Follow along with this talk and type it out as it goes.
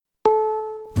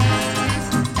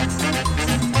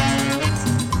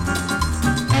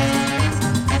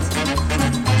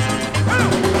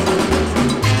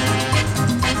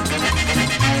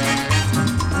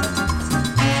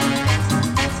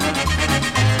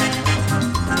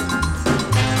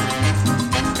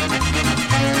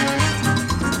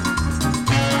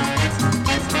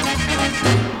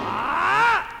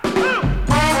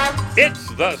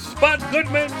the Spud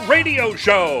Goodman Radio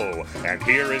Show. And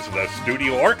here is the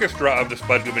studio orchestra of the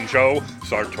Spud Goodman Show,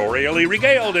 sartorially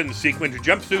regaled in sequined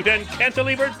jumpsuit and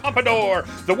cantilevered pompadour,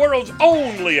 the world's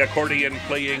only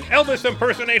accordion-playing Elvis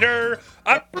impersonator,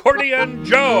 Accordion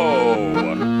Joe.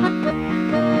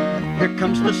 Here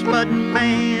comes the Spud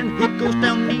Man, he goes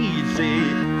down easy.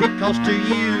 He calls to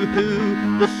you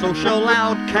who, the social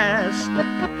outcast.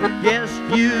 Yes,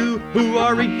 you who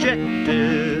are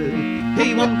rejected.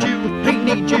 He wants you, he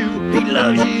needs you, he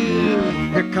loves you.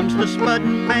 Here comes the Spud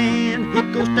Man, he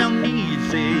goes down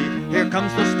easy. Here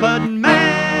comes the Spud Man.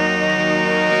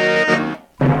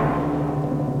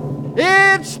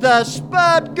 It's the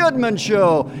Spud Goodman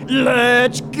Show.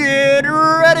 Let's get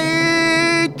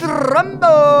ready to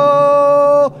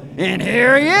rumble. And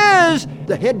here he is,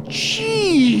 the head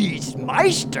cheese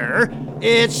meister.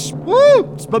 It's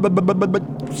Spud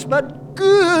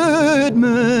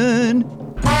Goodman.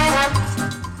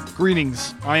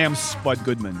 Greetings, I am Spud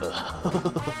Goodman.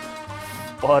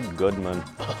 Spud Goodman.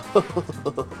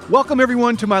 Welcome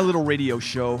everyone to my little radio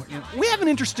show. We have an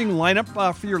interesting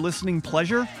lineup for your listening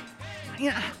pleasure.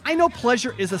 I know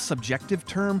pleasure is a subjective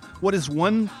term. What is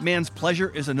one man's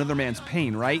pleasure is another man's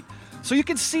pain, right? So you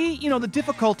can see, the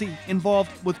difficulty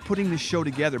involved with putting this show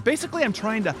together. Basically, I'm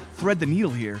trying to thread the needle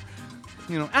here.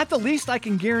 At the least, I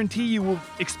can guarantee you will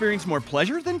experience more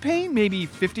pleasure than pain, maybe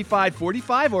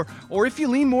 55-45, or if you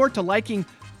lean more to liking,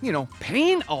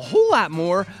 pain a whole lot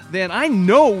more, then I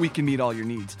know we can meet all your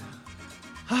needs.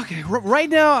 Okay, right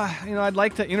now, I'd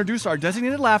like to introduce our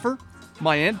designated laugher,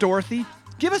 my Aunt Dorothy.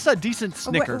 Give us a decent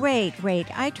snicker. Wait.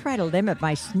 I try to limit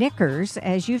my snickers,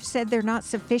 as you've said they're not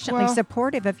sufficiently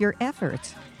supportive of your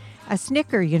efforts. A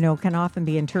snicker, can often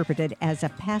be interpreted as a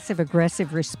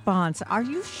passive-aggressive response. Are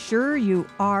you sure you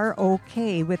are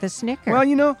okay with a snicker? Well,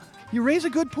 you raise a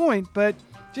good point, but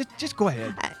just go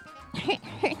ahead.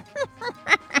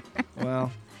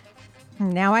 Well.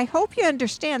 Now, I hope you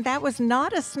understand that was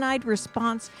not a snide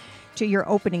response to your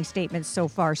opening statements so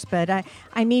far, Spud. I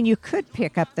mean, you could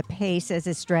pick up the pace as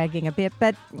it's dragging a bit,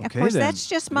 but of course, that's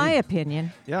just my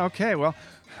opinion. Yeah, okay, well,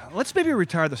 let's maybe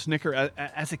retire the snicker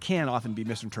as it can often be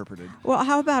misinterpreted. Well,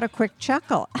 how about a quick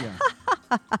chuckle?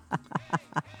 Yeah.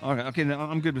 Okay, no,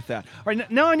 I'm good with that. All right,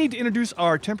 now I need to introduce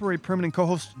our temporary permanent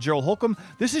co-host, Gerald Holcomb.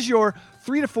 This is your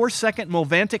 3 to 4 second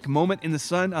Movantic moment in the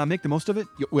sun. Make the most of it.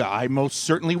 Well, I most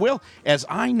certainly will, as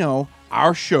I know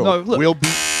our show will be...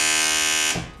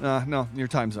 No, your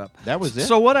time's up. That was it.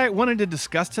 So what I wanted to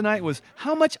discuss tonight was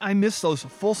how much I miss those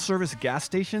full-service gas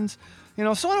stations.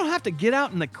 So I don't have to get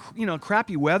out in the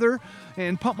crappy weather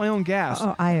and pump my own gas.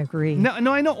 Oh, I agree.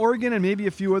 No, I know Oregon and maybe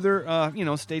a few other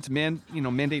states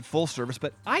mandate full service,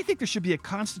 but I think there should be a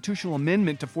constitutional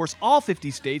amendment to force all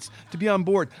 50 states to be on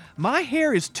board. My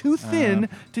hair is too thin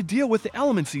to deal with the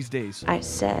elements these days. I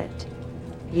said,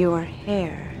 your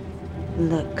hair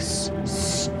looks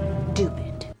stupid.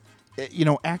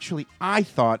 Actually, I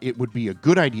thought it would be a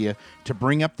good idea to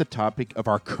bring up the topic of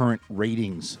our current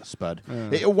ratings, Spud.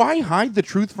 Why hide the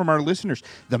truth from our listeners?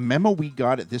 The memo we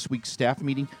got at this week's staff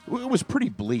meeting was pretty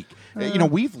bleak.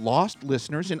 We've lost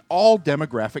listeners in all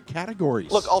demographic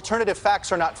categories. Look, alternative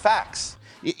facts are not facts.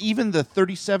 Even the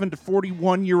 37 to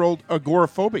 41-year-old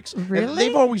agoraphobics. Really?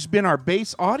 They've always been our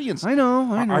base audience. I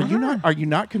know. Are you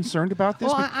not concerned about this?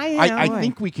 Well, I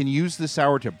think we can use this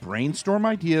hour to brainstorm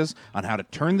ideas on how to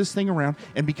turn this thing around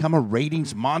and become a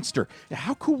ratings monster.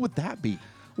 How cool would that be?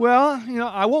 Well,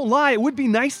 I won't lie. It would be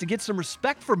nice to get some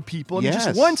respect from people. I mean, Yes.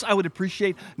 just once I would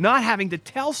appreciate not having to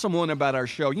tell someone about our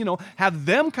show. Have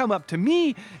them come up to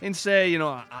me and say,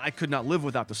 I could not live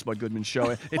without the Spud Goodman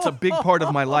Show. It's a big part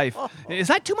of my life. Is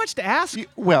that too much to ask?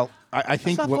 Well, I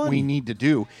think not what we funny. need to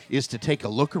do is to take a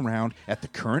look around at the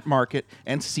current market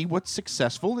and see what's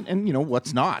successful and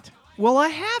what's not. Well, I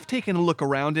have taken a look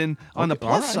around, and on the Okay,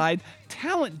 plus all right. side,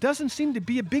 talent doesn't seem to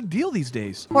be a big deal these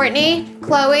days. Courtney,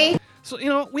 Chloe. So,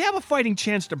 we have a fighting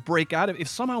chance to break out if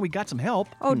somehow we got some help.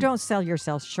 Oh, don't sell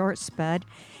yourself short, Spud.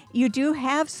 You do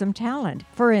have some talent.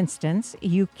 For instance,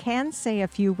 you can say a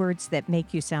few words that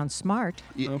make you sound smart.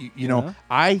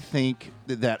 I think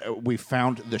that we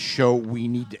found the show we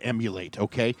need to emulate,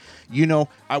 okay?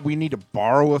 We need to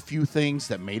borrow a few things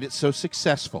that made it so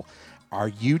successful. Are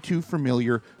you two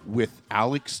familiar with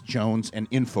Alex Jones and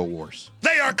InfoWars?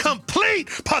 They are complete,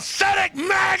 pathetic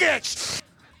maggots!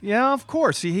 Yeah, of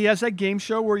course. He has that game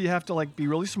show where you have to be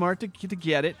really smart to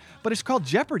get it, but it's called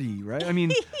Jeopardy, right? I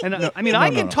mean,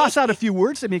 I can toss out a few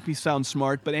words that make me sound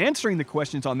smart, but answering the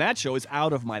questions on that show is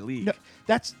out of my league.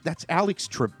 That's Alex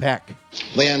Trebek.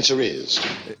 The answer is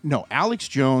No, Alex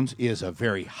Jones is a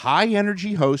very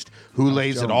high-energy host who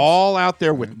lays it all out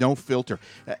there with no filter.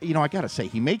 I got to say,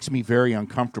 he makes me very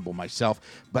uncomfortable myself,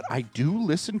 but I do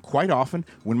listen quite often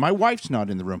when my wife's not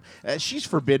in the room. She's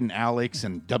forbidden Alex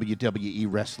and WWE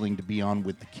wrestling to be on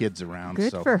with the kids around.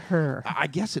 Good for her. I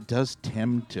guess it does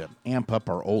tend to amp up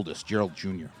our oldest, Gerald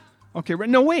Jr. Okay,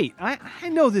 no, wait. I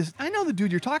know this. I know the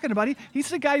dude you're talking about. He's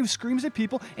the guy who screams at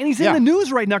people, and he's in the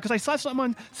news right now because I saw something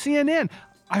on CNN.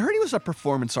 I heard he was a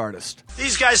performance artist.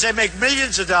 These guys, they make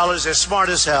millions of dollars. They're smart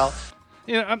as hell.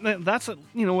 That's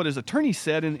what his attorney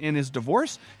said in his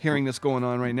divorce hearing that's going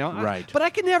on right now. Right. But I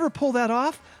could never pull that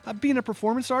off. Being a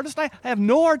performance artist, I have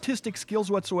no artistic skills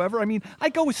whatsoever. I mean, I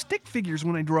go with stick figures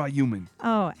when I draw a human.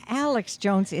 Oh, Alex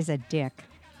Jones is a dick.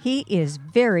 He is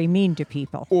very mean to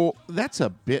people. Well, that's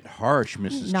a bit harsh,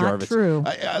 Mrs. Not Jarvis. true.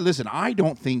 Listen, I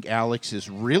don't think Alex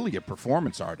is really a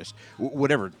performance artist,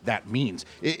 whatever that means.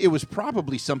 It was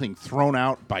probably something thrown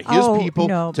out by his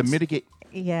people to mitigate.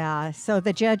 Yeah, so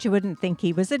the judge wouldn't think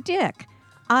he was a dick.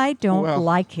 I don't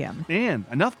like him. Man,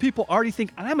 enough people already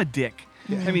think I'm a dick.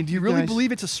 I mean, do you really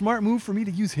believe it's a smart move for me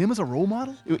to use him as a role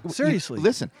model? Seriously.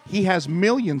 Listen, he has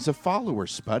millions of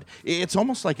followers, Spud. It's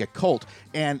almost like a cult.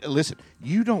 And listen,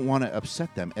 you don't want to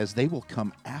upset them as they will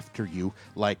come after you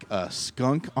like a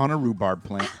skunk on a rhubarb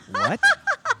plant. What?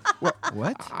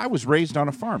 What? I was raised on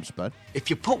a farm, Spud. If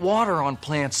you put water on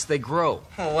plants, they grow.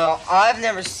 Well, I've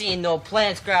never seen no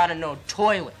plants grow out of no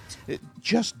toilet.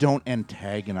 Just don't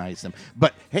antagonize them.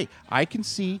 But hey, I can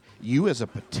see you as a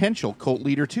potential cult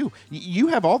leader too. You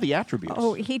have all the attributes.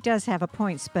 Oh, he does have a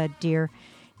point, Spud, dear.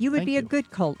 You would be a good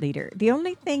cult leader. The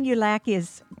only thing you lack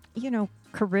is,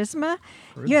 charisma.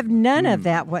 You have none of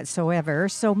that whatsoever,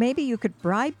 so maybe you could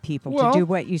bribe people to do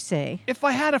what you say. If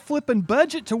I had a flippin'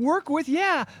 budget to work with,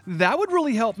 that would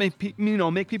really help make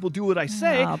people do what I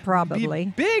say.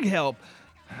 Probably. Big help.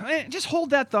 Just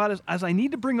hold that thought as I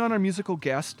need to bring on our musical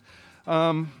guest,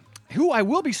 who I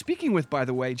will be speaking with, by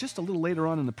the way, just a little later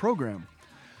on in the program.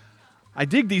 I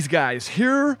dig these guys.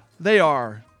 Here they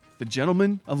are, the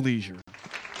Gentlemen of Leisure.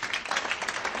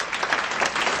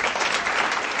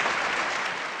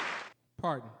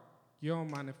 Pardon, you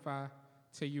don't mind if I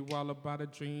tell you all about a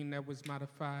dream that was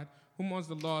modified? Who mourns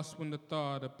the loss when the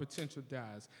thought of potential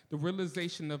dies? The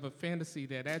realization of a fantasy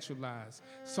that actualized.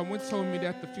 Someone told me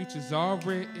that the future's all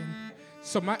written,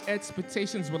 so my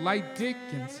expectations were like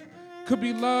Dickens. Could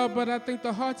be love, but I think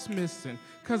the heart's missing,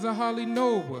 'cause I hardly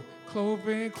know her,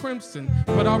 Clover and Crimson.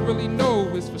 But I really know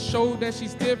is for sure that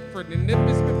she's different, and if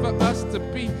it's meant for us to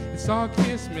be, it's all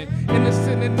kismet.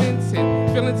 Innocent and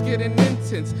intent, feelings getting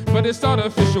intense, but it's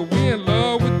artificial, we in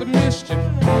love with the mischief.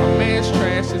 A man's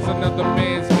trash is another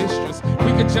man's mistress.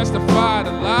 We could justify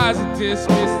the lies and dismiss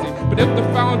it, but if the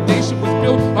foundation was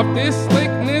built of this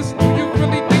slickness, do you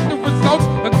really think the results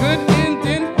are good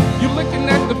ending? You're looking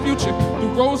at the future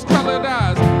through rose-colored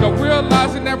eyes, though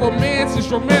realizing that romance is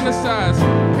romanticized.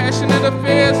 Passionate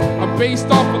affairs are based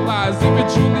off of lies. Even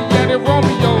Juliet and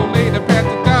Romeo laid a path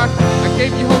to die. I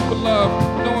gave you hope of love,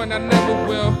 knowing I never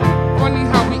will. Funny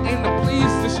how we aim to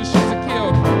please, this is shit to kill.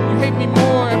 You hate me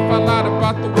more if I lied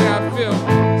about the way I feel.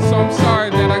 So I'm sorry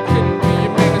that I couldn't be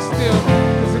your man of steel.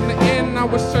 'Cause in the end I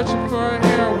was searching for a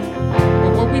heroine,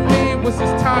 but what we made was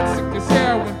as toxic as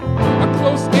heroin. A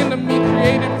close enemy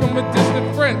created from a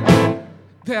distant friend.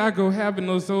 There I go having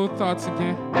those old thoughts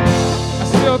again. I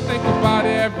still think about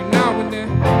it every now and then.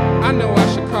 I know I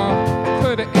should call,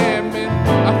 put an end in.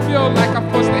 I feel like I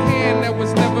forced a hand that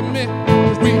was never meant.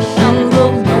 We should have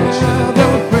never been. Should have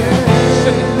never been.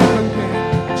 Should have never been.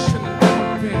 Should have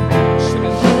never been. Should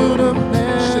have never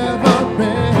been.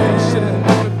 Should have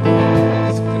never been.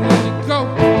 'Cause if you let it go.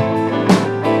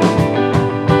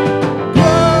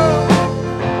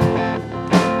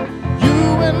 You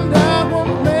and I will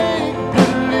make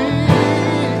believe.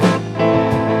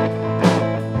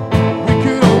 We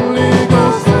could only go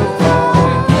so far.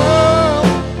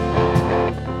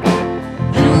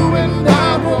 You and I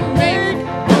will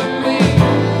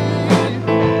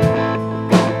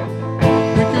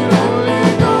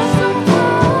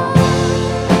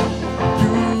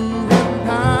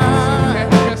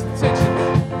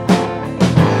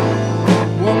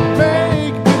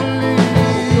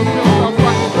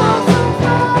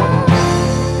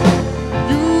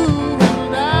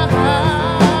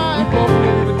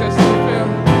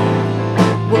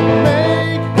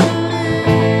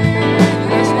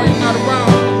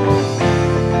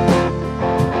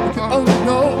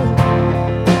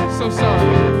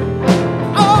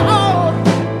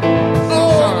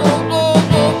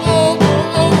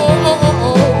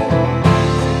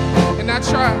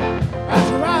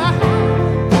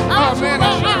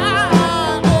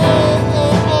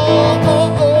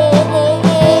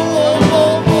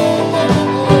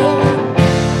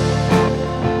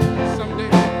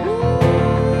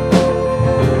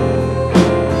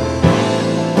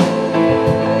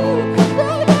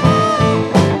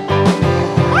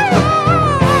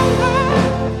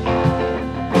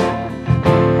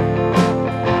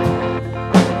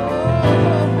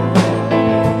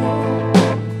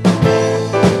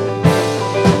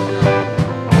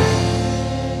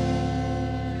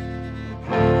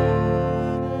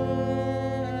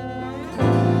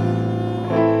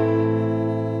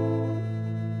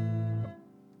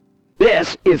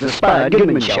This is the Spud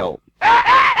Goodman Show.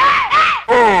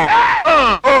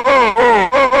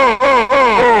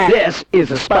 This is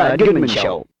the Spud Goodman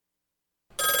Show.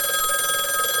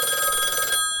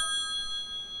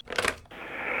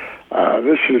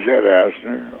 This is Ed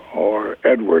Asner, or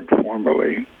Edward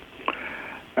formerly,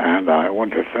 and I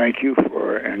want to thank you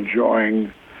for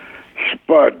enjoying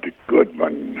Spud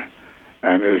Goodman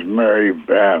and his merry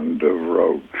band of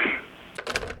rogues.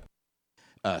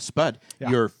 Spud,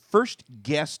 your first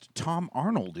guest, Tom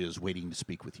Arnold, is waiting to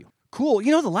speak with you. Cool.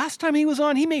 You know, the last time he was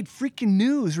on, he made freaking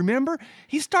news, remember?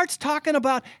 He starts talking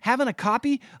about having a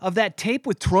copy of that tape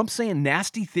with Trump saying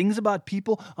nasty things about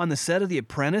people on the set of The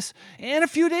Apprentice, and a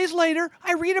few days later,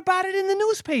 I read about it in the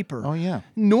newspaper. Oh, yeah.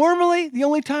 Normally, the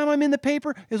only time I'm in the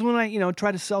paper is when I,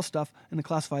 try to sell stuff in the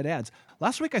classified ads.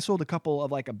 Last week, I sold a couple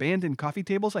of, abandoned coffee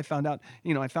tables. I found out,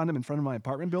 I found them in front of my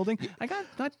apartment building. I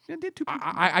did two.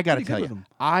 I got to tell you,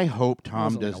 I hope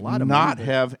Tom does not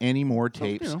have any more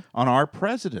tapes on our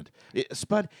president.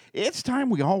 Spud, it's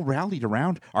time we all rallied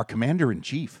around our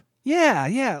commander-in-chief.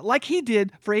 Yeah, like he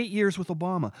did for 8 years with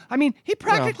Obama. I mean, he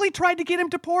practically tried to get him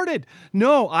deported.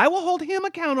 No, I will hold him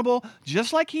accountable,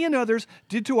 just like he and others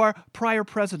did to our prior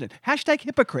president.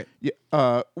 #hypocrite.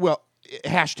 Yeah,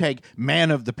 hashtag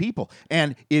man of the people.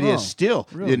 And it is still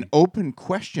an open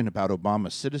question about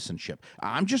Obama's citizenship.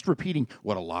 I'm just repeating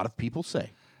what a lot of people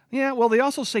say. Yeah, well, they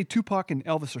also say Tupac and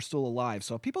Elvis are still alive,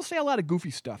 so people say a lot of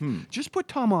goofy stuff. Just put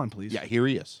Tom on, please. Yeah, here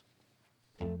he is.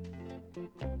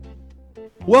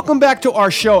 Welcome back to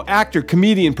our show, actor,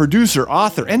 comedian, producer,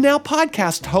 author, and now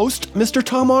podcast host, Mr.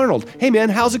 Tom Arnold. Hey, man,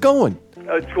 how's it going?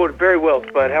 It's going very well,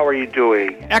 Spud. How are you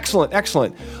doing? Excellent.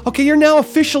 Okay, you're now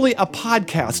officially a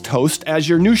podcast host as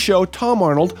your new show, Tom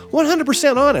Arnold,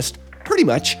 100% Honest, pretty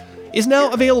much, is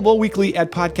now available weekly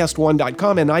at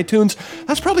podcast1.com and iTunes.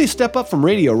 That's probably a step up from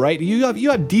radio, right? You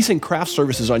have decent craft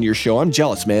services on your show. I'm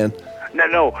jealous, man.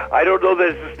 No, I don't know that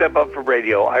it's a step up from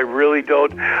radio. I really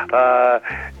don't.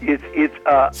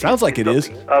 Sounds like it is.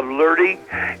 I'm learning.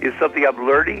 It's something I'm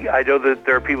learning. I know that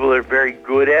there are people that are very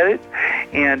good at it,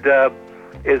 and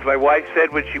as my wife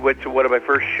said when she went to one of my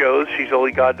first shows, she's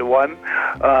only gone to one.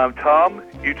 Tom,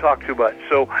 you talk too much.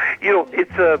 So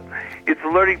it's a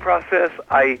learning process.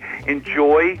 I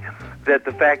enjoy that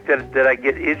the fact that I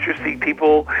get interesting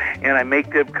people and I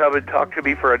make them come and talk to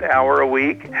me for an hour a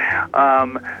week.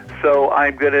 So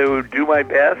I'm going to do my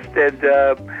best and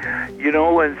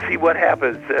and see what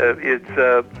happens.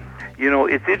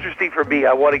 It's interesting for me.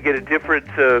 I want to get a different.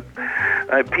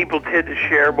 People tend to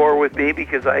share more with me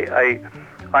because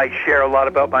I share a lot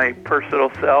about my personal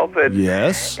self, and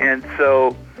yes, and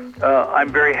so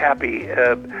I'm very happy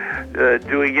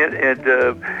doing it, and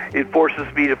it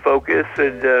forces me to focus,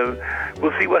 and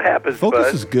we'll see what happens.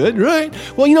 Focus is good, right?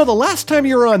 Well, the last time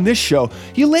you were on this show,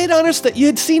 you laid on us that you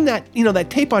had seen that, that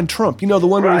tape on Trump, the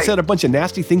one where he said a bunch of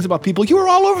nasty things about people. You were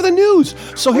all over the news.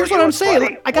 So here's what I'm saying.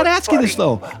 Funny? I got to ask you this,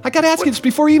 though. I got to ask you this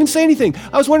before you even say anything.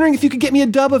 I was wondering if you could get me a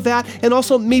dub of that, and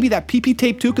also maybe that PP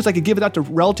tape, too, because I could give it out to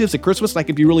relatives at Christmas, and I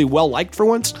could be really well-liked for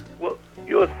once. Well,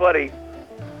 what's funny?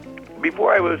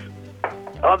 Before I was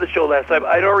on the show last time,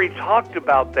 I'd already talked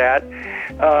about that,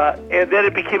 and then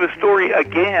it became a story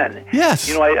again.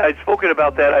 Yes. I'd spoken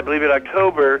about that, I believe, in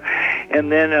October,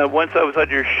 and then once I was on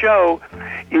your show,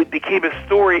 it became a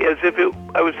story as if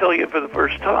I was telling it for the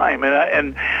first time.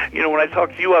 And when I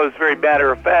talked to you, I was very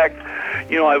matter of fact.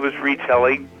 I was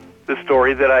retelling the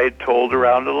story that I had told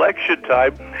around election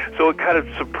time, so it kind of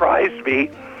surprised me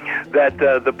that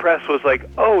the press was like,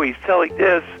 oh, he's telling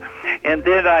this. And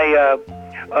then I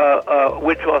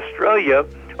went to Australia.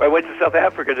 I went to South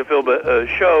Africa to film a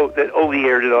show that only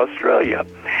aired in Australia.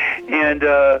 And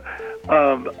I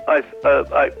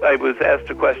was asked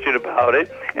a question about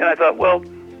it, and I thought, well,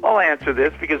 I'll answer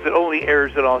this because it only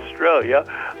airs in Australia.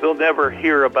 They'll never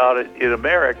hear about it in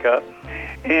America.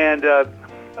 And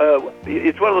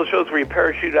it's one of those shows where you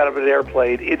parachute out of an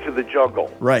airplane into the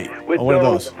jungle. Right. With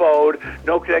no phone,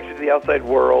 no connection to the outside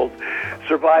world,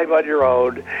 survive on your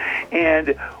own.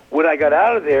 And when I got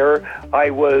out of there, I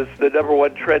was the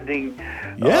 #1 trending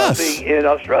thing in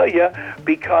Australia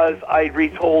because I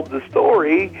retold the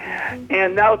story,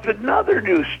 and now it's another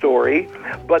new story,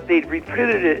 but they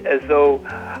reprinted it as though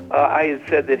I had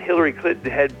said that Hillary Clinton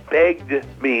had begged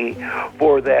me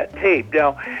for that tape.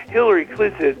 Now, Hillary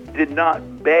Clinton did not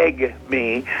beg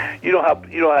me. You know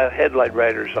how headline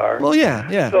writers are. Well,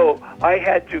 yeah. So I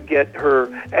had to get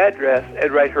her address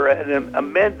and write her an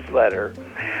amends letter,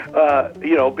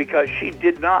 because she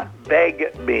did not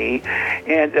beg me,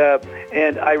 and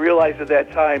And I realized at that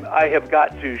time I have got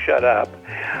to shut up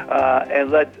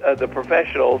and let the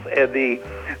professionals and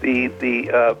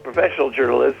the professional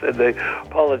journalists and the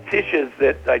politicians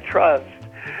that I trust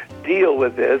deal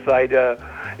with this.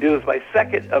 It was my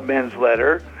second amends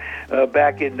letter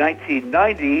back in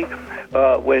 1990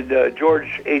 when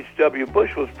George H.W.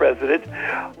 Bush was president.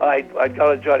 I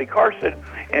got on Johnny Carson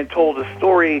and told a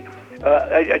story.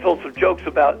 I told some jokes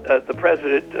about the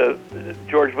president,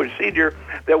 George Bush Sr.,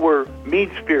 that were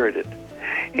mean-spirited.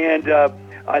 And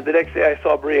the next day I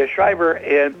saw Maria Shriver,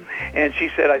 and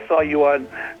she said, I saw you on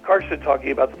Carson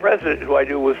talking about the president, who I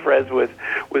knew was friends with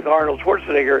Arnold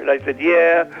Schwarzenegger. And I said,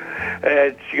 yeah.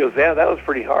 And she goes, yeah, that was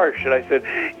pretty harsh. And I said,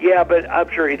 yeah, but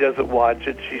I'm sure he doesn't watch.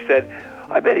 And she said,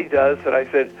 I bet he does. And I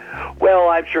said, well,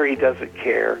 I'm sure he doesn't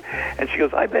care. And she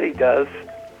goes, I bet he does.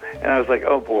 And I was like,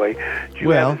 oh, boy, do you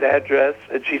have his address?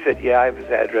 And she said, yeah, I have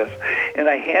his address. And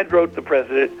I hand-wrote the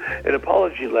president an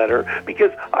apology letter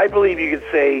because I believe you could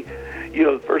say,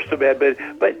 the First Amendment,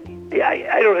 but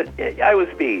I was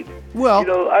mean.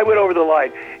 Well, I went over the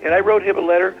line, and I wrote him a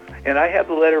letter, and I have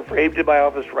the letter framed in my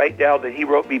office right now that he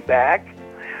wrote me back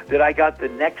that I got the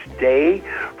next day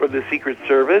from the Secret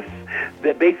Service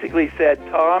that basically said,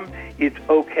 Tom, it's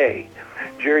okay.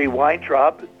 Jerry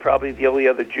Weintraub, probably the only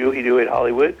other Jew he knew in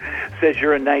Hollywood, says,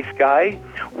 you're a nice guy.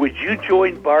 Would you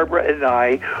join Barbara and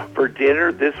I for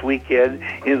dinner this weekend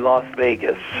in Las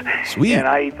Vegas? Sweet. And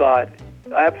I thought,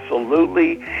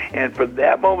 absolutely. And from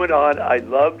that moment on, I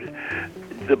loved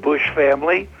the Bush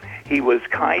family. He was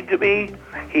kind to me.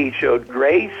 He showed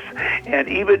grace. And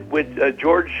even with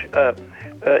George,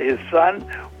 his son,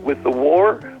 with the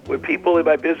war, when people in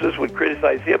my business would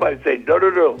criticize him, I would say,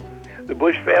 no. The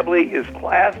Bush family is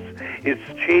class. It's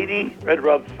Cheney and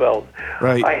Rumsfeld.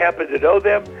 Right. I happen to know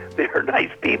them. They're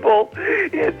nice people.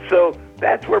 And so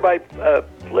that's where my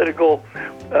political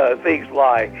things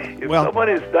lie. If someone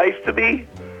is nice to me,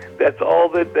 that's all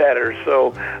that matters.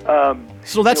 So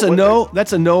that's a no.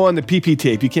 That's a no on the PP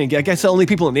tape. You can't get. I guess only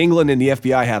people in England and the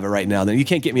FBI have it right now. Then you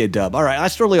can't get me a dub. All right,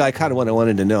 that's really kind of what I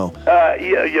wanted to know.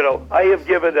 I have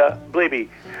given. Believe me,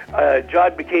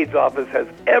 John McCain's office has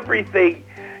everything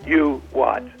you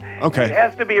want. Okay. It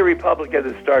has to be a Republican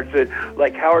that starts it,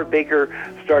 like Howard Baker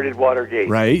started Watergate.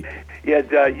 Right.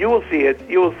 And you will see it.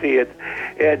 You will see it.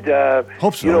 And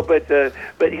hope so.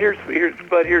 But here's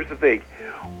the thing.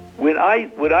 When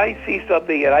I see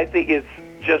something and I think it's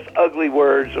just ugly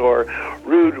words or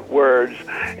rude words,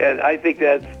 and I think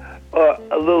that's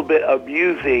a little bit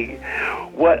amusing,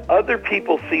 what other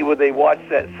people see when they watch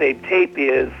that same tape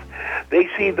is they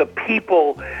see the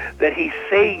people that he's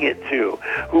saying it to,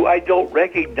 who I don't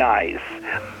recognize.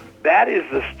 That is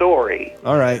the story.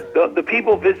 All right. The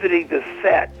people visiting the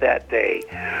set that day,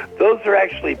 those are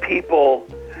actually people,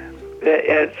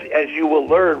 as you will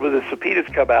learn when the subpoenas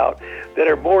come out, that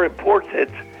are more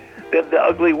important than the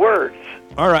ugly words.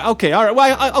 All right. Okay. All right.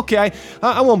 Well,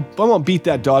 I won't beat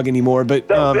that dog anymore.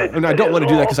 But and I don't want to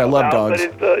do that because I love dogs.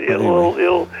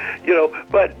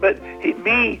 But but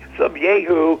me, some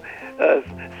yahoo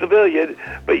civilian.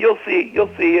 But you'll see,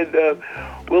 and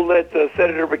we'll let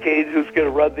Senator McCain, who's going to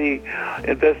run the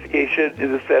investigation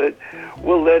in the Senate,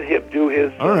 we'll let him do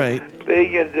his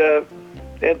thing,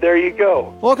 and there you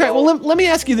go. Okay, well, let me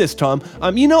ask you this, Tom.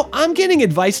 I'm getting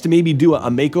advice to maybe do a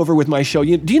makeover with my show.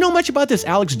 Do you know much about this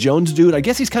Alex Jones dude? I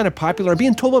guess he's kind of popular. I'm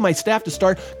being told by my staff to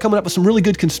start coming up with some really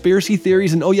good conspiracy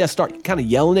theories and, start kind of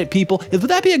yelling at people. Would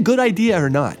that be a good idea or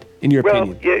not, in your opinion?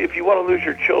 Well, yeah, if you want to lose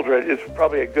your children, it's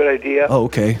probably a good idea. Oh,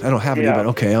 okay. I don't have any, but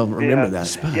okay, I'll remember that.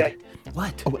 Spud. Yeah.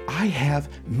 What? Oh, I have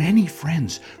many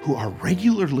friends who are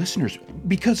regular listeners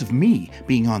because of me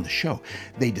being on the show.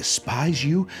 They despise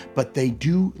you, but they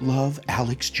do love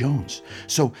Alex Jones.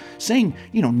 So saying,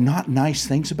 not nice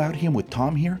things about him with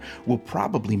Tom here will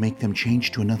probably make them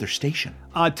change to another station.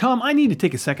 Tom, I need to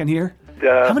take a second here.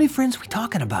 How many friends are we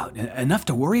talking about? Enough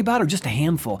to worry about or just a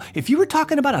handful? If you were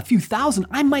talking about a few thousand,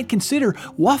 I might consider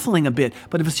waffling a bit.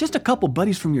 But if it's just a couple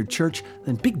buddies from your church,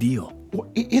 then big deal. Well,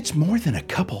 it's more than a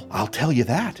couple, I'll tell you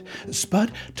that.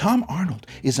 Spud, Tom Arnold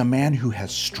is a man who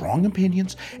has strong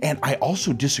opinions, and I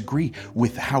also disagree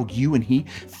with how you and he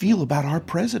feel about our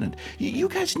president. You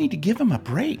guys need to give him a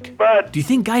break. But do you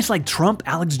think guys like Trump,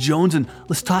 Alex Jones, and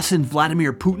let's toss in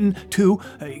Vladimir Putin, too,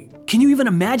 can you even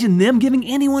imagine them giving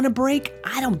anyone a break?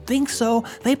 I don't think so.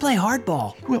 They play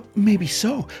hardball. Well, maybe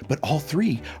so, but all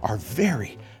three are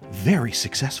very, very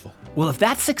successful. Well, if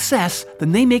that's success,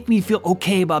 then they make me feel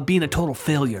okay about being a total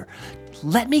failure.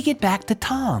 Let me get back to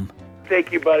Tom.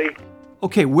 Thank you, buddy.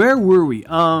 Okay, where were we?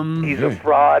 He's a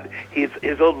fraud.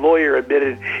 His own lawyer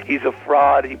admitted he's a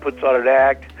fraud. He puts on an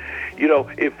act.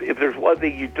 If there's one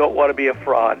thing you don't want to be a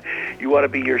fraud, you want to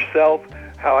be yourself,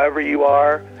 however you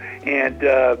are, and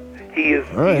he is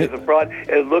a fraud.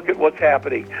 And look at what's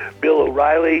happening. Bill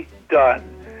O'Reilly, done.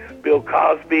 Bill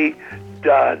Cosby,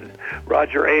 done.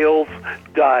 Roger Ailes,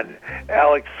 done.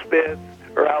 Alex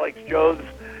Jones,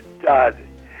 done.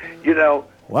 You know.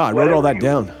 Wow, I wrote all that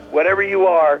down. Whatever you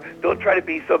are, don't try to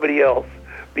be somebody else.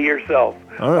 Be yourself.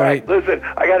 All right. Listen,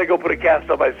 I got to go put a cast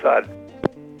on my son.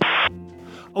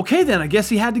 Okay, then, I guess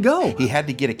he had to go. He had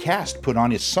to get a cast put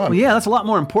on his son. Well, yeah, that's a lot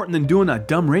more important than doing a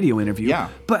dumb radio interview. Yeah.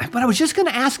 But I was just going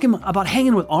to ask him about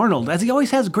hanging with Arnold, as he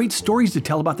always has great stories to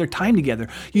tell about their time together.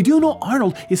 You do know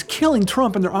Arnold is killing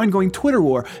Trump in their ongoing Twitter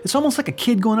war. It's almost like a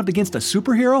kid going up against a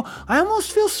superhero. I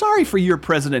almost feel sorry for your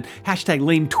president. Hashtag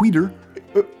lame tweeter.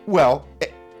 Well,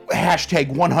 hashtag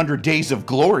 100 Days of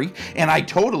Glory, and I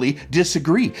totally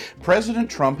disagree. President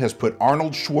Trump has put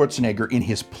Arnold Schwarzenegger in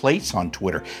his place on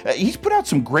Twitter. He's put out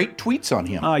some great tweets on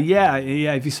him. Yeah,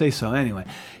 if you say so. Anyway,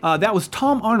 that was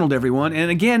Tom Arnold, everyone.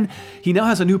 And again, he now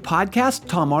has a new podcast,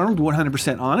 Tom Arnold,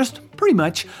 100% Honest. Pretty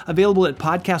much available at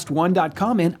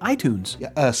podcastone.com and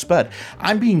iTunes. Spud,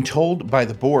 I'm being told by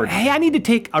the board. Hey, I need to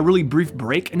take a really brief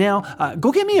break now.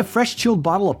 Go get me a fresh chilled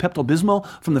bottle of Pepto-Bismol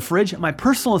from the fridge. My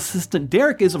personal assistant,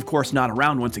 Derek, is of course not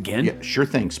around once again. Yeah, sure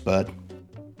thing, Spud.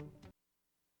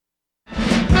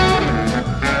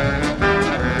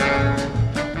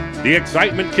 The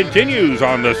excitement continues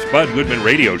on the Spud Goodman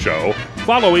Radio Show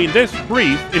following this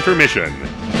brief intermission.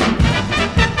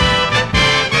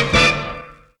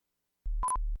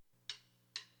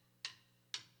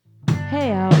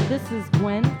 Hey Al, this is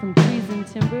Gwen from Trees and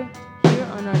Timber here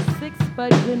on our 6th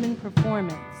Spud Goodman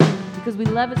performance. Because we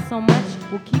love it so much,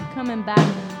 we'll keep coming back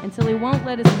until he won't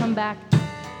let us come back.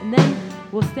 And then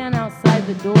we'll stand outside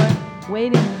the door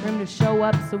waiting for him to show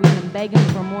up so we can beg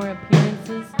him for more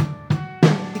appearances.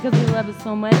 Because we love it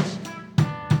so much.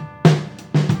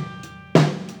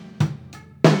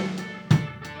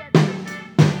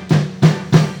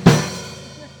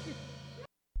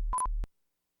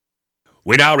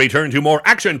 We now return to more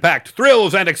action-packed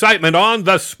thrills and excitement on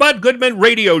the Spud Goodman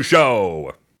Radio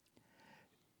Show.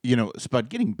 You know, Spud,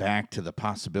 getting back to the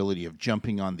possibility of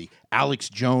jumping on the Alex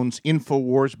Jones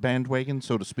InfoWars bandwagon,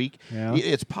 so to speak,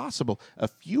 it's possible a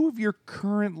few of your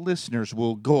current listeners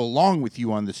will go along with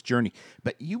you on this journey,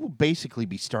 but you will basically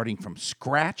be starting from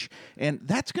scratch, and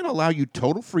that's going to allow you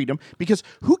total freedom, because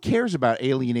who cares about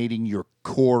alienating your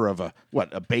core of a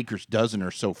baker's dozen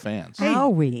or so fans?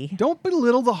 Hey, don't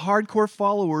belittle the hardcore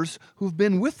followers who've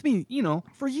been with me,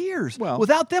 for years. Well,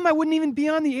 without them, I wouldn't even be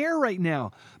on the air right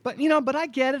now. But I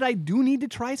get it. I do need to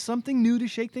try something new to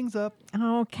shake things up.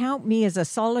 Oh, count me as a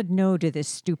solid no to this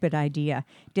stupid idea.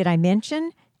 Did I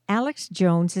mention Alex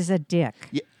Jones is a dick?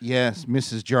 Yes,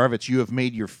 Mrs. Jarvitz, you have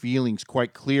made your feelings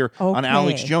quite clear on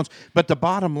Alex Jones. But the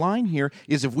bottom line here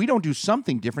is if we don't do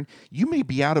something different, you may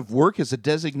be out of work as a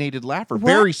designated laugher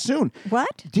very soon.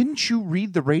 What? Didn't you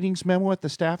read the ratings memo at the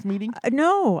staff meeting?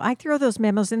 No, I throw those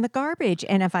memos in the garbage.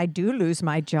 And if I do lose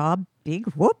my job, big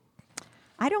whoop.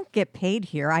 I don't get paid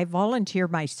here. I volunteer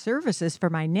my services for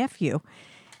my nephew.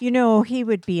 He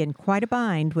would be in quite a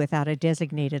bind without a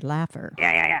designated laugher.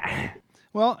 Yeah.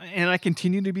 Well, and I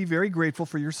continue to be very grateful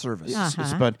for your service.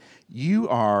 But you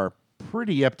are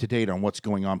pretty up to date on what's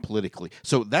going on politically,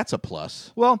 so that's a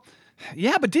plus. Well,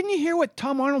 yeah, but didn't you hear what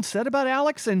Tom Arnold said about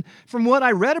Alex? And from what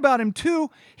I read about him, too,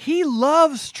 he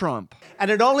loves Trump.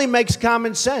 And it only makes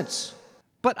common sense.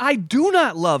 But I do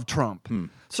not love Trump.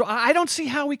 So I don't see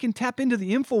how we can tap into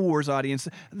the InfoWars audience.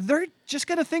 They're just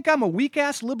going to think I'm a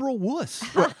weak-ass liberal wuss.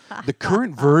 Well, the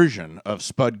current version of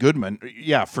Spud Goodman,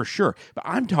 yeah, for sure. But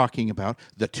I'm talking about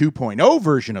the 2.0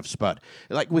 version of Spud.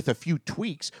 Like, with a few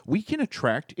tweaks, we can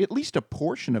attract at least a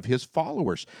portion of his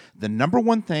followers. The number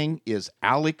one thing is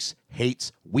Alex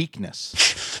hates weakness.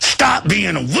 Stop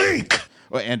being weak!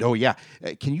 And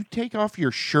can you take off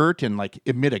your shirt and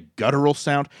emit a guttural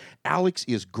sound? Alex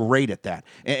is great at that,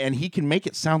 and he can make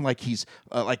it sound like he's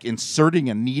inserting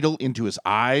a needle into his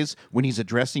eyes when he's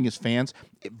addressing his fans.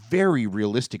 Very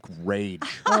realistic rage.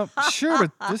 Sure,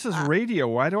 but this is radio.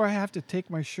 Why do I have to take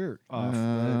my shirt off?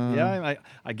 I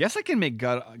guess I can make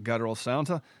guttural sounds.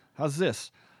 How's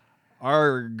this?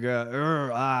 Arg, yeah.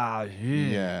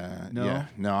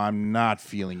 No, I'm not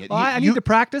feeling it. I need to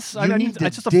practice. It's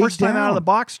just the first time out of the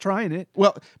box trying it.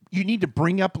 Well, you need to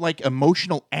bring up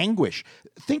emotional anguish.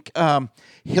 Think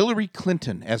Hillary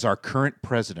Clinton as our current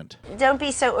president. Don't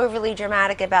be so overly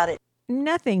dramatic about it.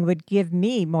 Nothing would give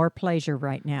me more pleasure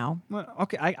right now. Well,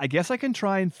 okay, I guess I can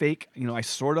try and fake, I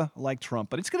sort of like Trump,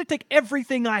 but it's going to take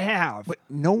everything I have. But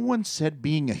no one said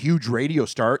being a huge radio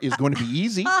star is going to be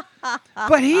easy.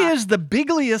 But he is the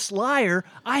biggliest liar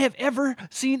I have ever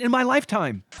seen in my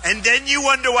lifetime. And then you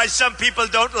wonder why some people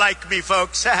don't like me,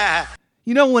 folks.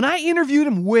 When I interviewed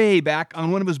him way back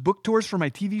on one of his book tours for my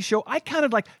TV show, I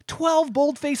counted like 12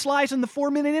 bold-faced lies in the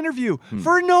 4-minute interview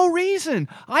for no reason.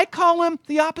 I call him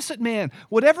the opposite man.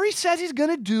 Whatever he says he's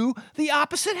going to do, the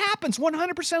opposite happens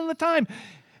 100% of the time.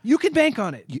 You can bank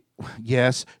on it.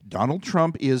 Yes, Donald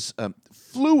Trump is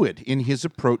fluid in his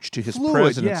approach to his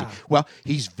presidency. Yeah. Well,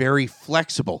 he's very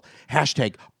flexible.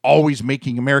 Hashtag always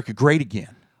making America great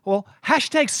again. Well,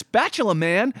 hashtag spatula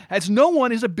man, as no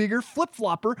one is a bigger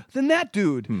flip-flopper than that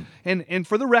dude. And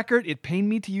for the record, it pained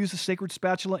me to use the sacred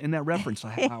spatula in that reference.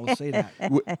 I will say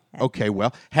that. Okay,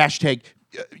 well, hashtag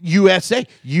USA.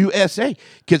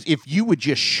 Because if you would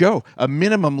just show a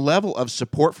minimum level of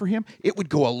support for him, it would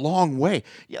go a long way.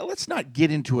 Yeah, let's not get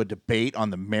into a debate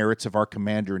on the merits of our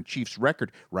commander-in-chief's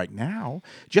record right now.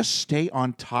 Just stay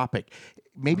on topic.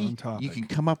 Maybe you can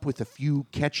come up with a few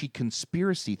catchy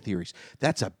conspiracy theories.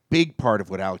 That's a big part of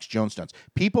what Alex Jones does.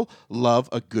 People love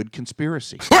a good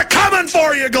conspiracy. We're coming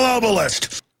for you,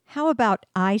 globalist! How about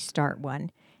I start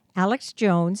one? Alex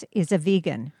Jones is a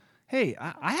vegan. Hey,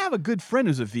 I have a good friend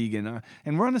who's a vegan,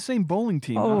 and we're on the same bowling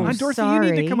team. Oh, Dorothy, sorry.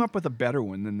 you need to come up with a better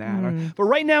one than that. But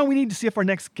right now, we need to see if our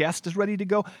next guest is ready to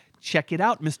go. Check it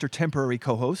out, Mr. Temporary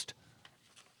Co-host.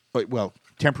 Well,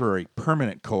 temporary,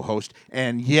 permanent co-host.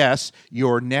 And yes,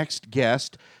 your next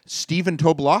guest, Stephen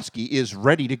Tobolowsky, is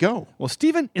ready to go. Well,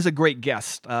 Stephen is a great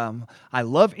guest. I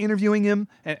love interviewing him.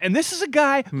 And this is a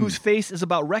guy whose face is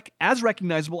about as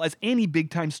recognizable as any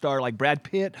big-time star like Brad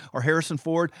Pitt or Harrison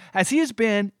Ford, as he has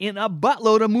been in a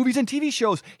buttload of movies and TV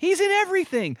shows. He's in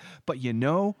everything. But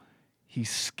he's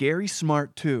scary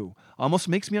smart, too. Almost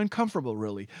makes me uncomfortable,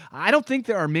 really. I don't think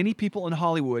there are many people in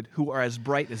Hollywood who are as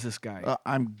bright as this guy.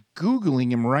 I'm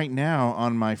Googling him right now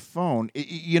on my phone.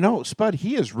 Spud,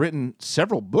 he has written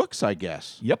several books, I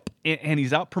guess. Yep, and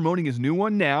he's out promoting his new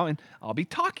one now, and I'll be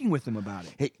talking with him about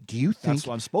it. Hey, do you think... That's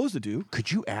what I'm supposed to do.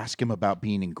 Could you ask him about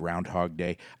being in Groundhog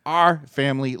Day? Our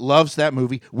family loves that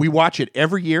movie. We watch it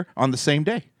every year on the same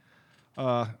day.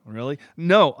 Really?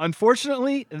 No,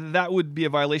 unfortunately, that would be a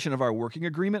violation of our working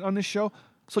agreement on this show.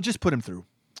 So just put him through.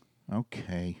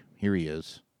 Okay, here he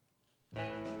is.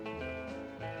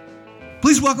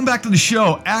 Please welcome back to the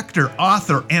show, actor,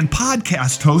 author, and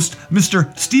podcast host,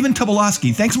 Mr. Stephen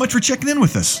Tobolowsky. Thanks so much for checking in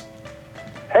with us.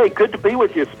 Hey, good to be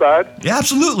with you, Spud. Yeah,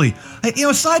 absolutely.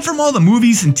 Aside from all the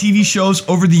movies and TV shows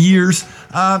over the years,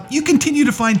 you continue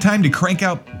to find time to crank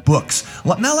out books.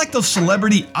 Not like those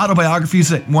celebrity autobiographies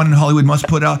that one in Hollywood must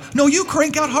put out. No, you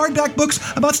crank out hardback books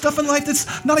about stuff in life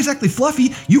that's not exactly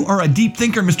fluffy. You are a deep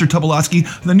thinker, Mr. Tobolowsky.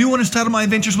 The new one is titled My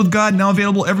Adventures with God, now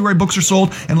available everywhere books are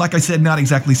sold. And like I said, not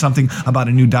exactly something about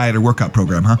a new diet or workout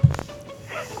program, huh?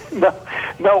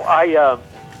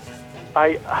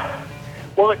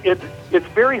 Well, it's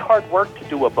very hard work to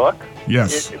do a book.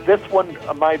 Yes. This one,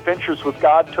 My Adventures with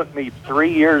God, took me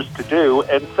 3 years to do,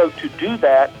 and so to do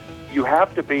that, you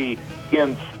have to be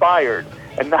inspired,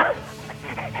 and not,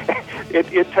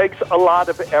 it takes a lot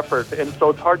of effort, and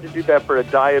so it's hard to do that for a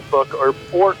diet book or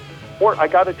I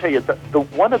got to tell you,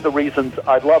 one of the reasons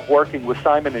I love working with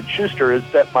Simon & Schuster is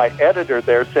that my editor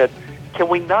there said, can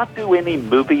we not do any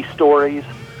movie stories?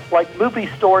 Like, movie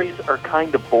stories are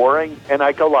kind of boring, and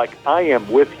I go like, I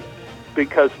am with you,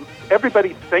 because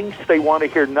everybody thinks they want to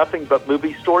hear nothing but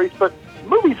movie stories, but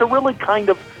movies are really kind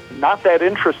of not that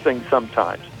interesting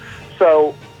sometimes.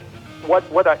 So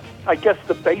what I guess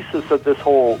the basis of this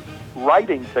whole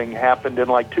writing thing happened in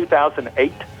like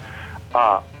 2008.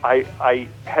 I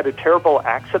had a terrible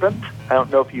accident. I don't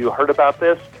know if you heard about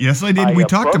this. Yes, I did. We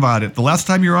talked about it the last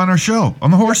time you were on our show,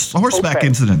 on the horseback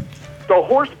incident. The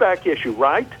horseback issue,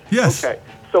 right? Yes. Okay.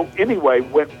 So anyway,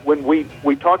 when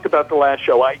we talked about the last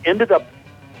show, I ended up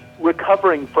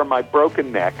recovering from my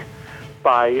broken neck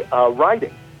by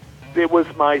writing. It was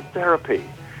my therapy.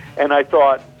 And I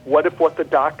thought, what if what the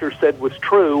doctor said was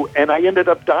true, and I ended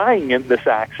up dying in this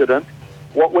accident?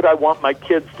 What would I want my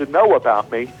kids to know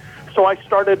about me? So I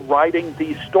started writing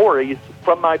these stories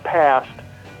from my past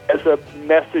as a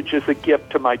message, as a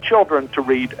gift to my children to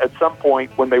read at some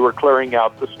point when they were clearing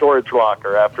out the storage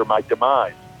locker after my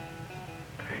demise.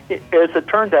 As it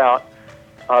turned out,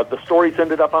 the stories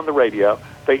ended up on the radio.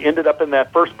 They ended up in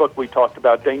that first book we talked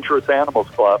about, Dangerous Animals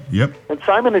Club. Yep. And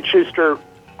Simon & Schuster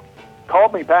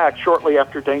called me back shortly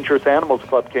after Dangerous Animals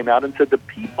Club came out and said the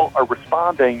people are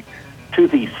responding to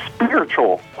the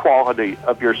spiritual quality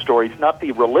of your stories, not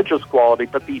the religious quality,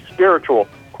 but the spiritual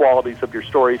qualities of your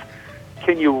stories.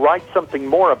 Can you write something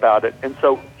more about it? And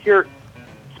so here,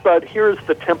 Spud, here's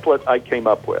the template I came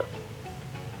up with.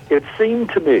 It seemed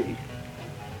to me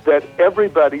that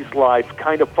everybody's life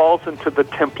kind of falls into the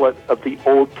template of the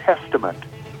Old Testament.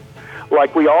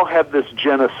 Like we all have this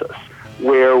Genesis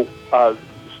where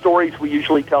stories we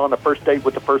usually tell on the first date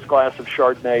with the first glass of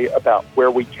Chardonnay about where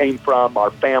we came from,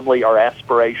 our family, our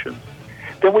aspirations.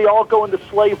 Then we all go into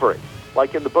slavery,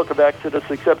 like in the book of Exodus,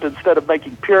 except instead of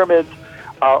making pyramids,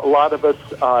 a lot of us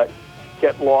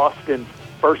get lost in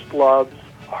first loves,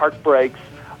 heartbreaks,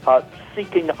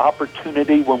 seeking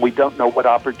opportunity when we don't know what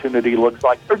opportunity looks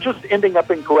like, or just ending up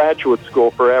in graduate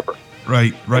school forever.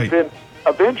 Right. And then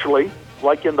eventually,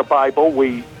 like in the Bible,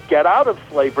 we get out of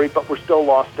slavery, but we're still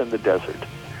lost in the desert.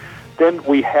 Then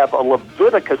we have a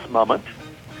Leviticus moment,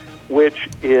 which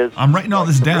is... I'm writing all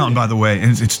this down, by the way,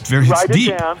 and it's very deep. Write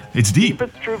it down. It's deep.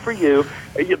 If it's true for you.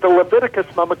 The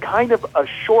Leviticus moment, kind of a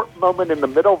short moment in the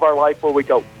middle of our life where we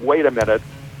go, wait a minute,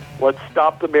 let's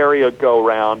stop the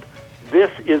merry-go-round.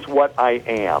 This is what I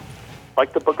am.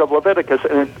 Like the book of Leviticus.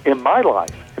 And in my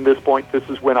life, in this point, this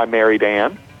is when I married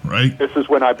Ann. Right. This is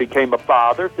when I became a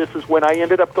father. This is when I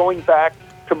ended up going back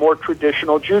to more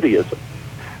traditional Judaism.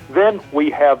 Then we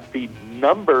have the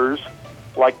Numbers,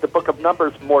 like the book of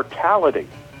Numbers, mortality,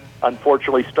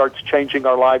 unfortunately, starts changing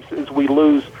our lives as we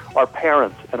lose our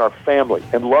parents and our family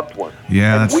and loved ones.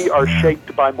 Yeah, and we are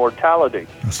shaped by mortality.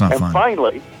 That's not fun. And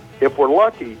finally, if we're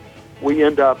lucky, we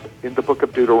end up in the book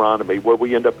of Deuteronomy, where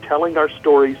we end up telling our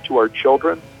stories to our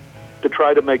children to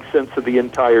try to make sense of the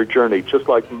entire journey, just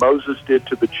like Moses did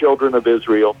to the children of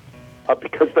Israel,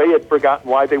 because they had forgotten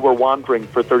why they were wandering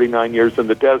for 39 years in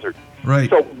the desert. Right.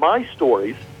 So my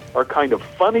stories are kind of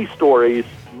funny stories,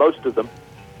 most of them.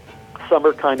 Some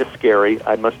are kind of scary,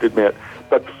 I must admit,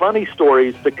 but funny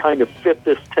stories that kind of fit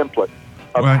this template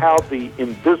of how the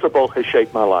invisible has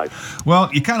shaped my life. Well,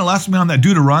 you kind of lost me on that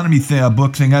Deuteronomy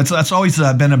book thing. That's always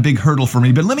been a big hurdle for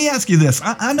me. But let me ask you this.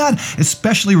 I'm not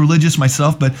especially religious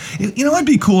myself, but it'd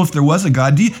be cool if there was a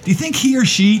God. Do you think he or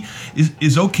she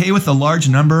is okay with a large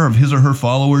number of his or her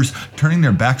followers turning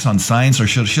their backs on science, or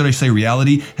should I say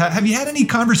reality? Have you had any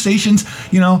conversations,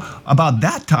 about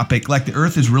that topic, like the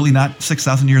Earth is really not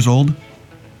 6,000 years old?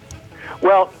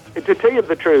 Well, to tell you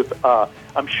the truth,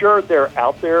 I'm sure they're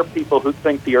out there, people who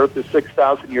think the Earth is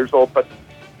 6,000 years old, but,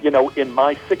 in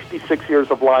my 66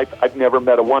 years of life, I've never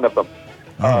met a one of them.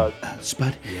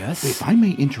 Spud, yes? If I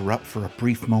may interrupt for a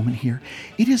brief moment here,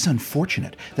 it is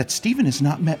unfortunate that Stephen has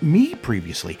not met me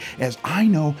previously, as I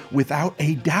know without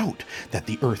a doubt that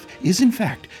the Earth is in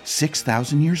fact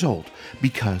 6,000 years old,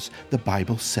 because the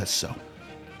Bible says so.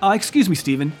 Excuse me,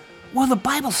 Stephen. Well, the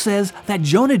Bible says that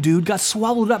Jonah dude got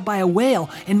swallowed up by a whale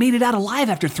and made it out alive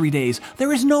after 3 days.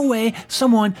 There is no way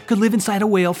someone could live inside a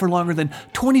whale for longer than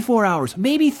 24 hours,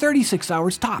 maybe 36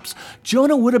 hours tops.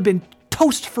 Jonah would have been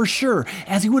toast for sure,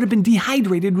 as he would have been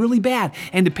dehydrated really bad.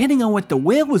 And depending on what the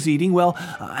whale was eating, well,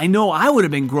 I know I would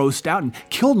have been grossed out and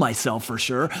killed myself for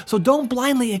sure. So don't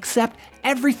blindly accept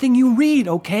everything you read,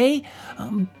 okay?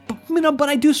 But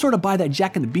I do sort of buy that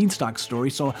Jack and the Beanstalk story,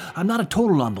 so I'm not a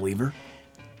total non-believer.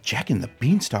 Jack and the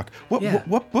Beanstalk?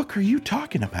 What book are you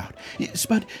talking about?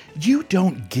 Spud, you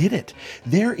don't get it.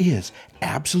 There is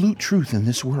absolute truth in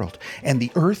this world, and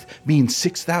the Earth being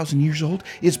 6,000 years old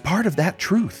is part of that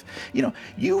truth.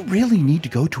 You really need to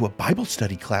go to a Bible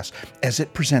study class, as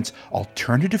it presents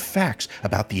alternative facts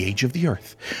about the age of the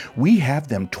Earth. We have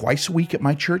them twice a week at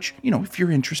my church, if you're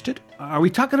interested. Are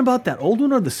we talking about that old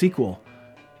one or the sequel?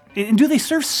 And do they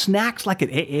serve snacks like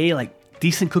at AA, like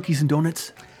decent cookies and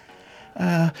donuts?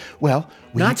 Well,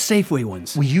 not Safeway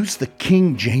ones. We use the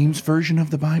King James version of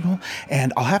the Bible,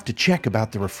 and I'll have to check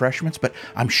about the refreshments, but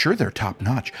I'm sure they're top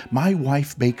notch. My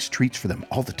wife bakes treats for them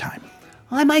all the time.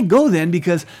 I might go then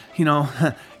because,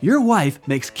 your wife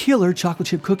makes killer chocolate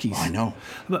chip cookies. I know.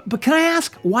 But can I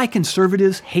ask why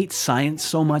conservatives hate science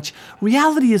so much?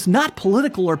 Reality is not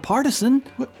political or partisan.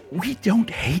 We don't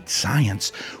hate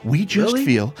science. We just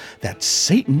feel that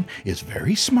Satan is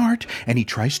very smart and he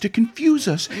tries to confuse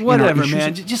us. Whatever,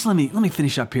 man. Just let me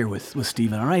finish up here with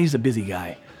Stephen, all right? He's a busy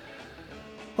guy.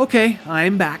 Okay,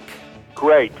 I'm back.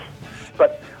 Great.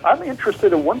 But I'm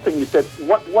interested in one thing you said.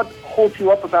 What holds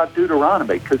you up about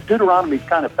Deuteronomy? Because Deuteronomy is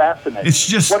kind of fascinating. It's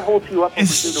just what holds you up over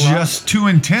It's Deuteronomy? just too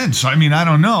intense. I mean, I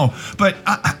don't know. But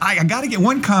I got to get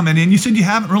one comment in. You said you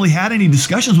haven't really had any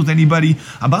discussions with anybody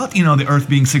about, the Earth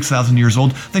being 6,000 years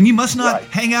old. Then you must not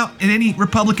hang out at any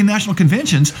Republican national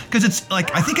conventions, because it's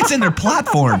like, I think it's in their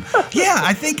platform.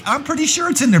 Yeah, I'm pretty sure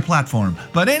it's in their platform.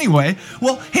 But anyway,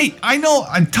 well, hey, I know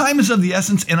time is of the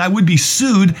essence, and I would be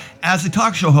sued as a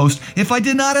talk show host if I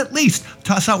did not at least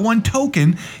toss out one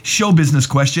token show business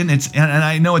question. And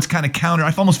I know it's kind of counter.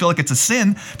 I almost feel like it's a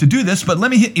sin to do this, but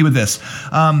let me hit you with this.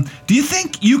 Do you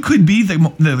think you could be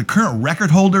the current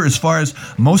record holder as far as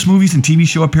most movies and TV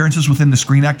show appearances within the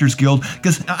Screen Actors Guild?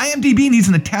 Because IMDb needs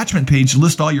an attachment page to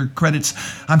list all your credits.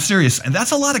 I'm serious. And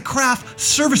that's a lot of craft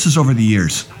services over the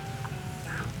years.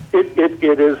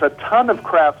 It is a ton of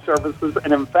craft services,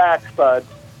 and in fact, Spud,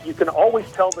 you can always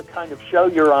tell the kind of show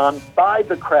you're on by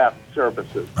the craft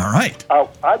services. All right.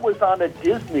 I was on a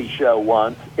Disney show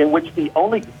once in which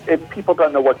if people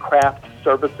don't know what craft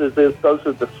services is, those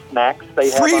are the snacks they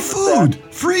have on the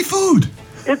set. Free food.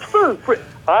 It's food.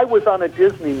 I was on a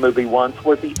Disney movie once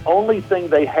where the only thing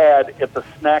they had at the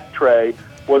snack tray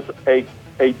was a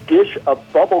dish of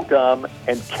bubble gum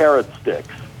and carrot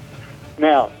sticks.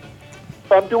 Now,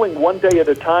 I'm doing one day at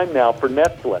a time now for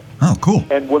Netflix. Oh, cool.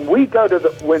 And when we go to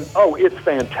it's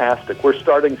fantastic. We're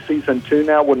starting season 2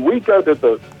 now. When we go to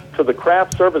the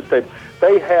craft service table,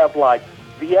 they have like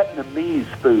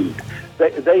Vietnamese food.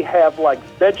 They have like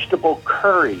vegetable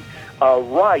curry,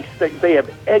 rice. They have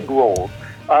egg rolls.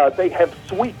 They have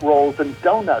sweet rolls and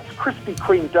donuts, Krispy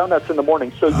Kreme donuts in the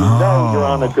morning, so you know you're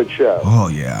on a good show. Oh,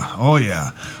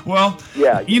 yeah. Well,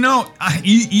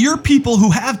 your people who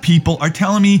have people are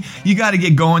telling me you got to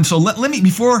get going. So let me,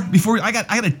 before I got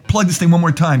to plug this thing one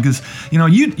more time, because,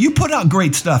 you put out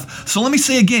great stuff. So let me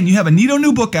say again, you have a neato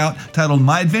new book out titled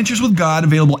My Adventures with God,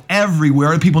 available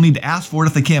everywhere. People need to ask for it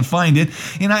if they can't find it.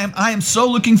 And I am so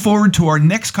looking forward to our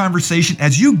next conversation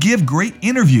as you give great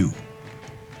interview.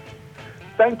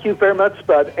 Thank you very much,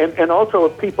 Spud. And also,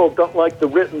 if people don't like the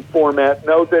written format,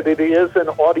 know that it is an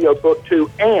audio book,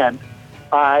 too, and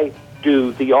I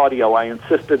do the audio. I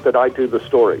insisted that I do the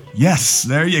story. Yes,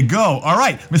 there you go. All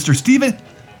right, Mr. Stephen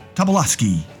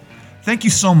Tobolowsky. Thank you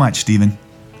so much, Stephen.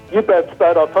 You bet,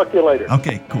 Spud. I'll talk to you later.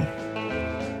 Okay, cool.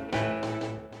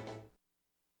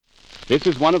 This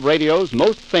is one of radio's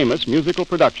most famous musical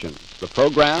productions, the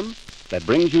program that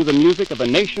brings you the music of a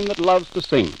nation that loves to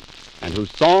sing, and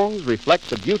whose songs reflect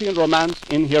the beauty and romance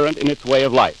inherent in its way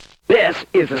of life. This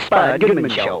is the Spud Goodman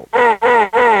Show.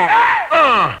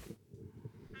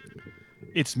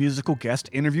 It's musical guest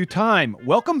interview time.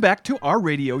 Welcome back to our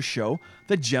radio show,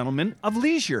 The Gentlemen of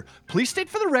Leisure. Please state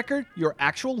for the record your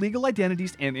actual legal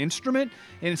identities and instrument,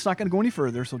 and it's not going to go any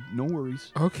further, so no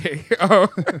worries. Okay. Well,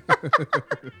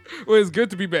 it's good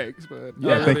to be back. But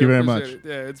yeah, thank you very much.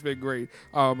 Yeah, it's been great.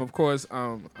 Of course,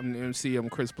 I'm the MC. I'm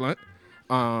Chris Blunt.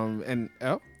 And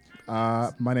L?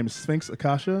 My name is Sphinx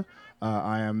Akasha.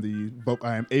 I am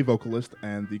a vocalist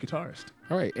and the guitarist.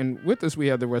 All right, and with us we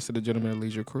have the rest of the Gentlemen of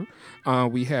Leisure crew.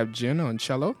 We have Jen on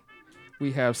cello.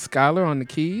 We have Skylar on the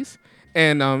keys.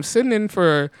 And sitting in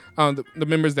for the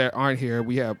members that aren't here,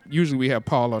 we have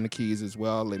Paul on the keys as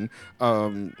well,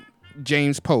 and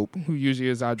James Pope, who usually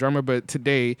is our drummer, but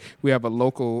today we have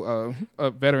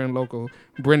a veteran local,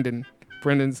 Brendan.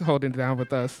 Brendan's holding it down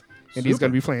with us. And he's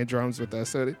going to be playing drums with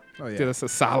us, so it did us a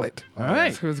solid. All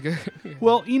right. So it was good. Yeah.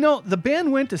 Well, the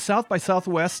band went to South by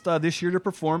Southwest this year to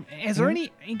perform. Is there you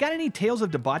got any tales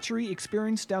of debauchery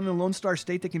experience down in the Lone Star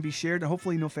State that can be shared? And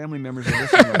hopefully no family members are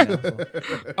listening right now.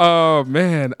 So. Oh,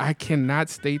 man. I cannot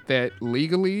state that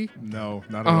legally. No,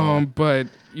 not at all. But,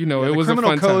 it was a fun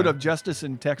time. The Criminal Code of Justice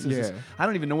in Texas is, I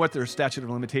don't even know what their statute of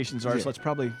limitations are, so that's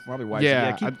probably wise.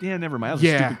 Never mind. That was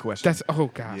a stupid question. Oh,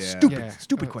 gosh.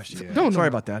 Stupid question. No, sorry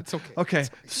about that. It's okay. Okay.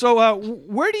 So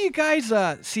where do you guys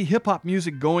see hip-hop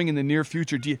music going in the near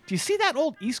future? Do you see that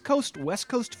old East Coast, West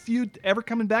Coast feud ever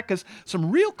coming back? Because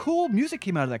some real cool music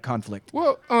came out of that conflict.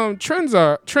 Well, trends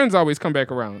always come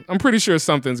back around. I'm pretty sure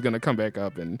something's going to come back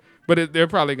up, but they're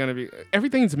probably going to be,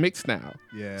 everything's mixed now.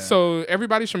 Yeah. So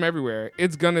everybody's from everywhere.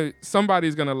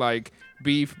 Somebody's going to like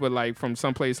beef, but like from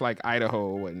someplace like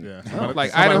Idaho and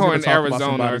Idaho and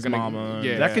Arizona are gonna.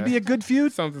 That could be a good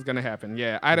feud. Something's gonna happen.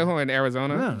 Yeah, Idaho and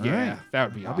Arizona. Right. That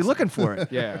would be. I'll be looking for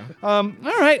it. Yeah. All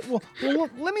right. Well,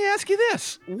 let me ask you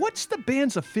this: what's the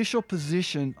band's official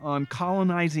position on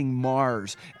colonizing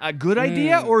Mars? A good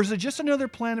idea, or is it just another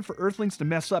planet for Earthlings to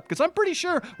mess up? Because I'm pretty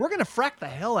sure we're gonna frack the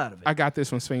hell out of it. I got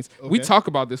this one, Sphinx. Okay. We talk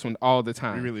about this one all the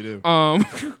time. We really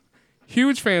do.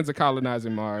 Huge fans of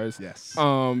colonizing Mars. Yes.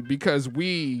 Because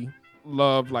we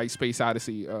love like Space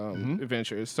Odyssey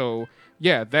adventures. So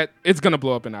yeah, that it's gonna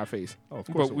blow up in our face. Oh, of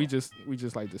course but we just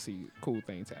like to see cool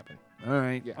things happen. All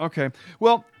right. Yeah. Okay.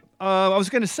 Well, I was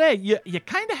going to say you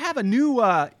kind of have a new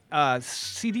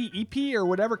CD EP or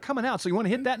whatever coming out. So you want to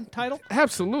hit that title?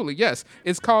 Absolutely, yes.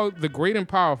 It's called The Great and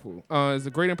Powerful. It's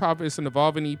The Great and Powerful. It's an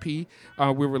evolving EP.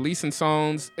 We're releasing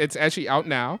songs. It's actually out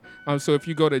now. So if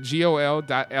you go to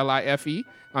gol.life,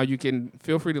 you can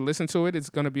feel free to listen to it. It's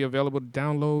going to be available to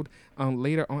download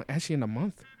later on, actually in a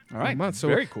month. All right. In a month. So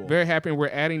very cool. Very happy. And we're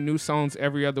adding new songs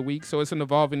every other week. So it's an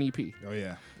evolving EP. Oh,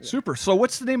 yeah. Super. So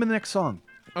what's the name of the next song?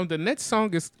 The next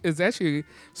song is actually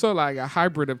sort of like a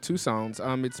hybrid of two songs.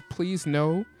 It's Please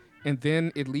No, and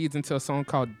then it leads into a song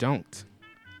called Don't.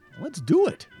 Let's do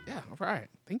it. Yeah, all right.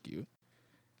 Thank you.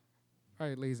 All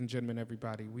right, ladies and gentlemen,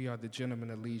 everybody, we are the Gentlemen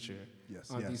of Leisure. Yes,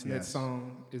 This next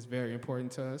song is very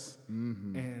important to us.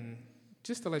 Mm-hmm. And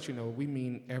just to let you know, we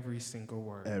mean every single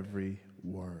word. Every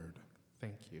word.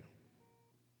 Thank you.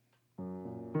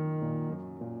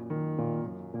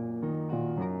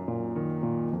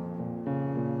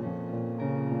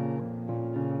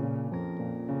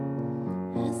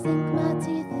 I sink my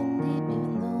teeth in deep,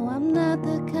 even though I'm not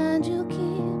the kind you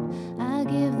keep. I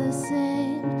give the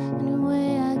same,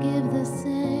 anyway I give the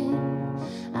same.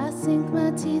 I sink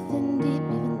my teeth in deep,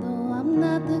 even though I'm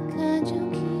not the kind you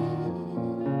keep.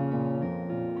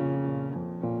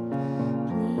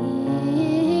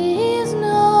 Please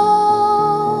know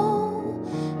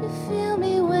you feel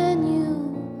me when you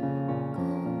go.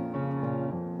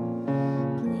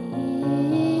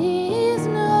 Please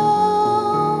know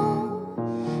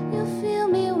you feel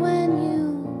me when you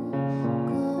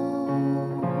go.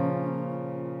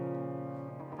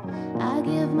 I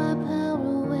give my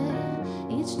power away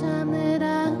each time that I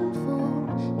unfold.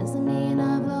 Doesn't mean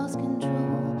I've lost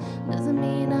control. Doesn't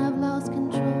mean I've lost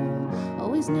control.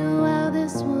 Always knew how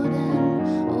this would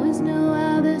end. Always knew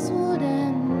how this would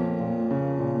end.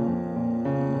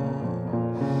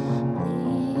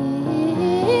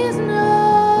 Please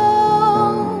know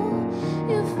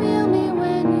you feel me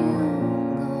when you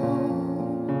go.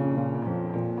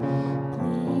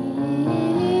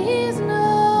 Please know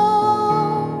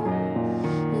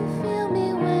you feel me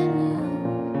when you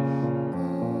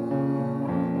go.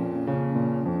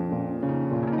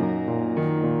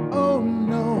 Oh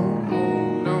no.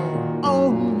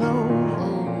 Oh no.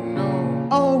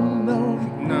 Oh no.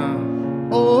 Nah.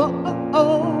 Oh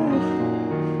oh.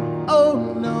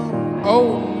 Oh no. Oh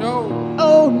no.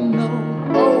 Oh no.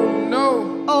 Oh no.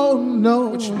 Oh no.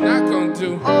 What you not gonna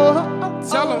do?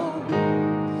 Tell them.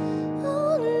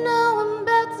 Oh no, I'm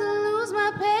about to lose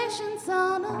my patience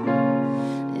on them.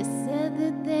 They said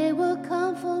that they would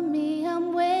come for me,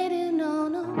 I'm waiting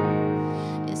on them.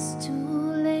 It's too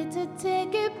late to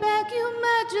take it back, you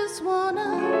might just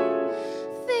wanna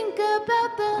think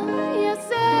about the years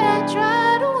that I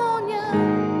tried to warn ya.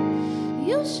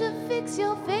 You should fix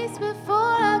your face before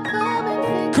I come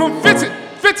and Come fix it.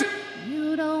 Fix it.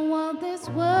 You don't want this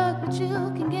work, but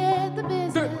you can get the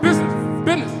business.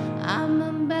 Business. I'm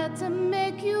about to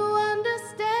make you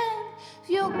understand. If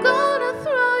you're gonna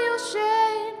throw your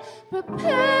shade,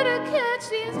 prepare to catch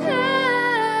these hands.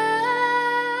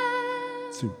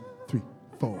 2, 3,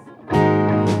 4.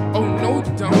 Oh no, you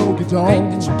don't. No, you don't.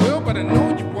 Think that you will, but I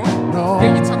know you won't. No.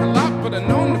 Yeah, you talk a lot, but I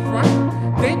know in the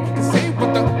front. Think you can say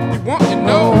what the you want, you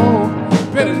know.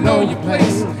 Better know your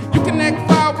place. You can act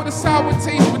foul with a sour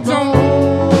taste, but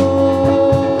don't.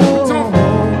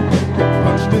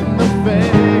 Punched in the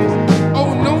face.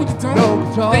 Oh no, you don't. No,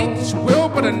 you don't. Think that you will,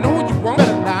 but I know you won't.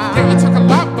 Yeah, you talk a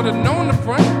lot, but I know in the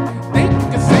front. Think you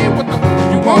can say what the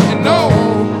you want, you know.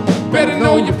 Better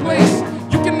know your place.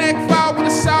 You can act foul with a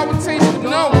sour taste, but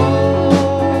no.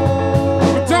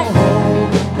 But don't.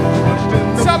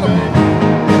 Tell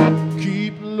them.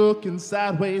 Keep looking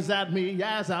sideways at me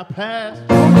as I pass.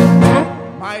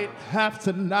 Might have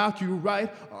to knock you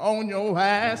right on your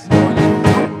ass.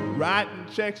 Writing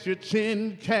checks your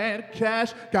chin can't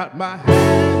cash. Got my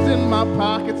hands in my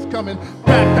pockets coming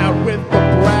back out with the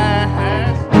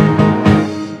brass.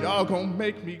 Y'all gonna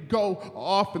make me go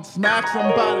off and smack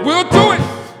somebody. We'll do it.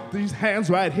 These hands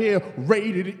right here,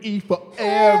 rated E for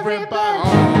everybody.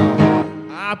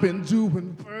 I've been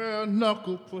doing bare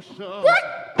knuckle push-ups.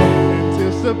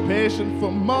 Anticipation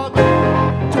for mother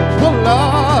to pull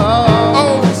up.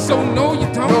 Oh, so no you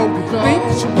don't. No, you don't. Think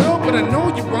that you will, but I know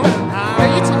you won't.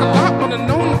 Yeah, you talk a lot, but I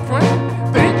know in the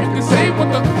front. Think you can say what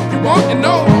the you want and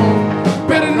know.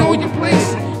 Better know your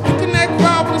place. You can act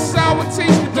wild with a sour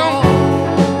taste, but don't.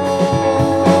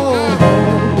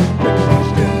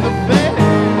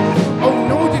 Oh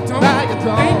no you don't. Think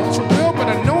that you will, but I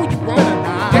know you won't.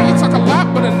 Yeah, you talk a lot,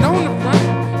 but I know in the front.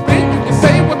 Think you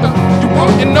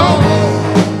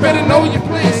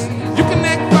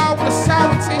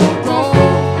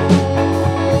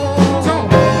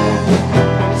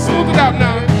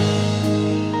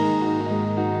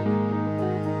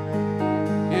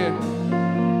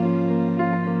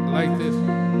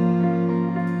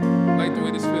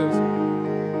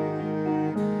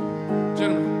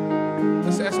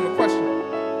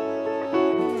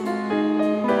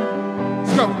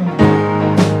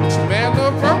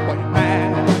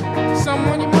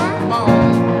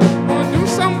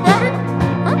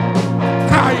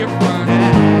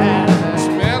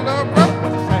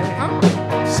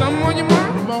something on your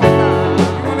mind? Come on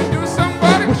now. You wanna do something,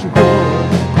 buddy? What you doing?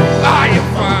 Ah, you're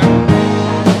fine.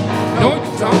 No,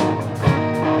 you don't.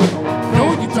 No,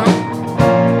 you don't.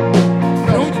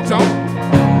 No, you don't.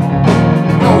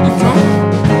 No, you don't.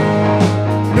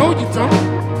 No, you don't.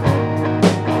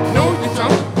 No, you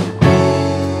don't.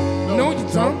 No, you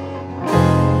don't.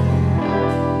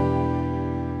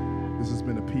 This has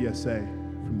been a PSA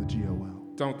from the GOL.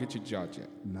 Don't get your jaw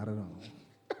jacked. Not at all.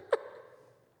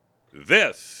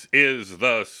 This is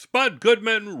the Spud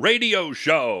Goodman Radio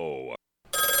Show.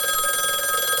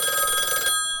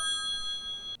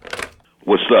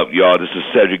 What's up, y'all? This is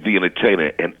Cedric the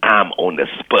Entertainer, and I'm on the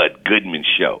Spud Goodman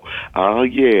Show. Oh,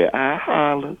 yeah, I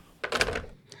holler.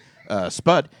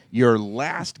 Spud, your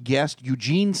last guest,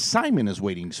 Eugene Simon, is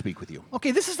waiting to speak with you.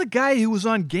 Okay, this is the guy who was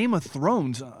on Game of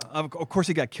Thrones. Of course,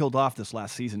 he got killed off this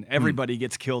last season. Everybody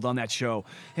gets killed on that show.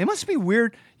 It must be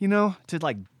weird, to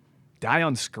like die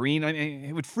on screen. I mean,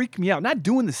 it would freak me out. Not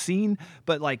doing the scene,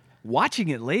 but like watching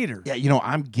it later. Yeah,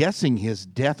 I'm guessing his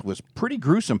death was pretty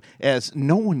gruesome, as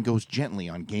no one goes gently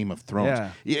on Game of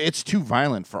Thrones. Yeah. It's too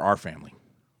violent for our family.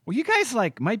 Well, you guys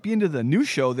might be into the new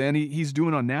show then. He's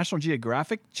doing on National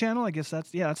Geographic channel. I guess that's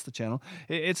the channel.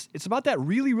 It's about that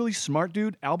really, really smart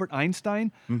dude, Albert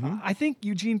Einstein. Mm-hmm. I think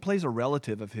Eugene plays a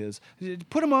relative of his.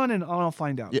 Put him on and I'll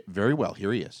find out. Yeah, very well.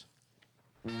 Here he is.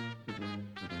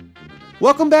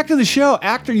 Welcome back to the show,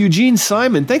 actor Eugene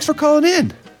Simon. Thanks for calling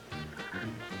in.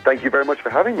 Thank you very much for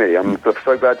having me. I'm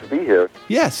so glad to be here.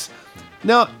 Yes.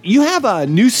 Now, you have a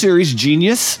new series,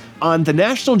 Genius, on the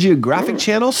National Geographic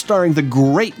Channel, starring the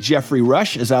great Jeffrey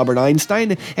Rush as Albert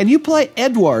Einstein, and you play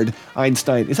Edward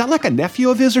Einstein. Is that like a nephew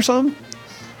of his or something?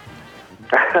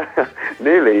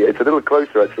 Nearly. It's a little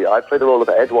closer, actually. I play the role of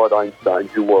Edward Einstein,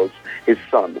 who was his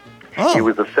son. Oh. He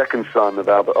was the second son of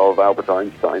Albert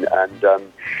Einstein, and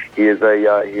he is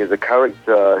a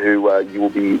character who you will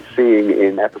be seeing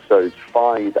in episodes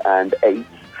 5 and 8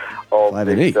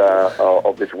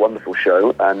 of this wonderful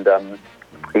show. And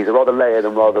he's a rather layered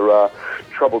and rather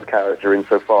troubled character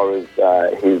insofar as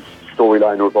his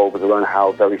storyline revolves around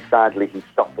how very sadly he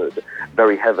suffered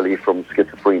very heavily from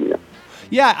schizophrenia.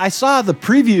 Yeah, I saw the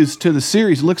previews to the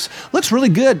series. Looks really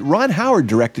good. Ron Howard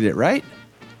directed it, right?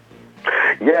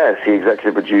 Yes, he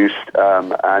executive produced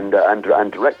and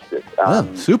directed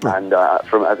it. Super! And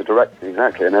as a director,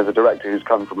 exactly, and as a director who's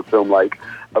come from a film like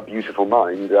A Beautiful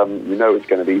Mind, you know it's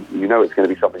going to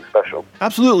be something special.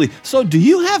 Absolutely. So, do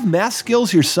you have math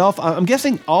skills yourself? I'm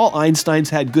guessing all Einsteins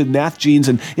had good math genes,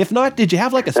 and if not, did you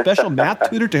have like a special math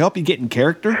tutor to help you get in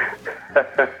character?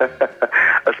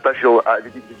 A special?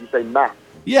 Did you say math?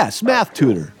 Yes, math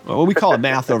tutor. Well, we call it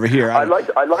math over here. I like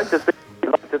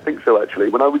to think so, actually.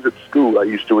 When I was at school, I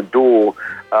used to adore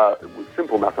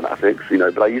simple mathematics,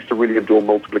 but I used to really adore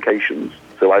multiplications.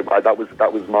 So that was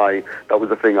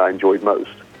the thing I enjoyed most.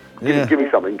 Give me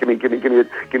something. Give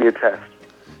me a test.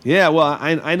 Yeah, well,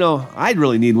 I know I'd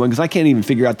really need one because I can't even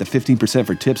figure out the 15%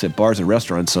 for tips at bars and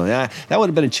restaurants. So yeah, that would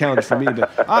have been a challenge for me.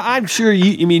 But I'm sure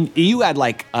you had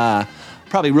like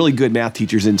probably really good math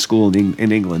teachers in school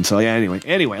in England. So yeah,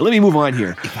 anyway, let me move on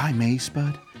here. If I may,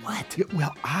 Spud. What?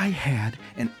 Well, I had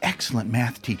an excellent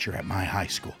math teacher at my high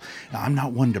school. Now, I'm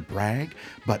not one to brag,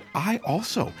 but I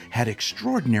also had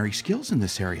extraordinary skills in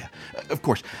this area. Of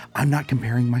course, I'm not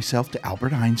comparing myself to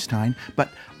Albert Einstein, but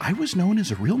I was known as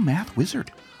a real math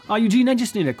wizard. Eugene, I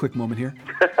just need a quick moment here.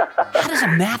 How does a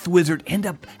math wizard end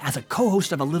up as a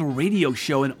co-host of a little radio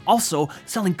show and also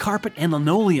selling carpet and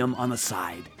linoleum on the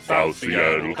side? South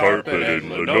Seattle carpet and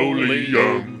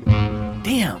linoleum.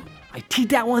 Damn, I teed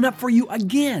that one up for you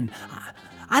again.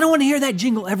 I don't want to hear that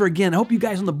jingle ever again. I hope you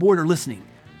guys on the board are listening.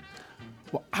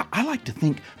 Well, I like to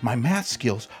think my math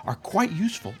skills are quite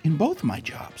useful in both my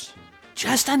jobs.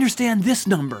 Just understand this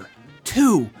number,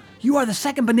 2. You are the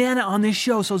second banana on this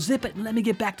show, so zip it and let me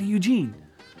get back to Eugene.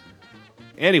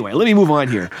 Anyway, let me move on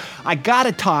here. I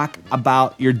gotta talk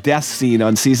about your death scene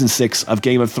on season 6 of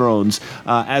Game of Thrones.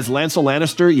 As Lancel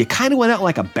Lannister, you kind of went out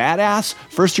like a badass.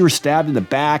 First you were stabbed in the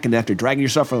back, and after dragging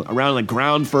yourself around the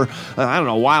ground for,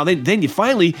 a while, then you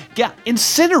finally got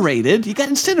incinerated. You got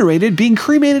incinerated, being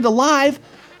cremated alive,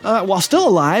 while still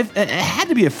alive. It had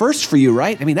to be a first for you,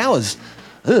 right? I mean, that was,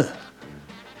 It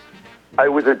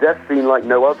was a death scene like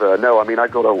no other. No, I mean, I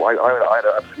had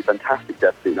an absolutely fantastic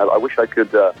death scene. I wish I could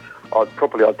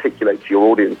properly articulate to your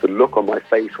audience the look on my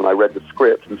face when I read the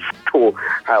script and saw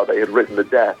how they had written the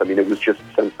death. I mean, it was just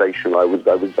sensational. I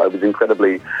was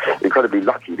incredibly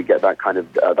lucky to get that kind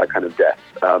of death.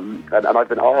 And I've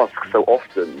been asked so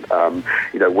often,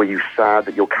 were you sad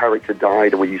that your character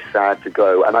died, or were you sad to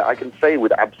go? And I can say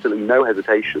with absolutely no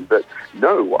hesitation that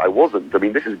no, I wasn't. I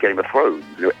mean, this is Game of Thrones.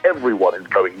 Everyone is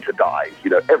going to die.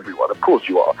 Everyone. Of course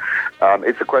you are.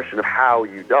 It's a question of how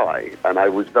you die, and I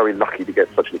was very lucky to get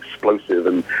such an explosive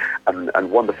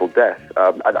and wonderful death.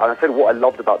 And I said what I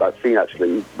loved about that scene,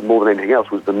 actually, more than anything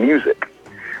else, was the music.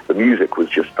 The music was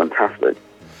just fantastic.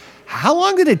 How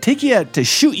long did it take you to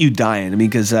shoot you dying? I mean,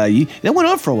 because that went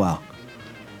on for a while.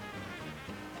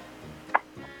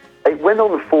 It went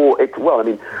on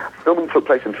filming took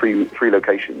place in three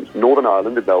locations: Northern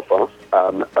Ireland in Belfast,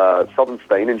 southern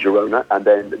Spain in Girona, and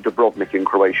then Dubrovnik in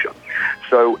Croatia.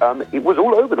 So it was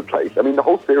all over the place. I mean, the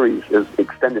whole series is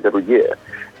extended every year.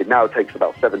 It now takes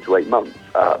about 7 to 8 months.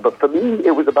 But for me,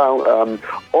 it was about on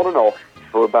and off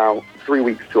for about 3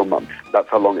 weeks to a month. That's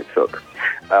how long it took.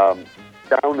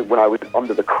 Down when I was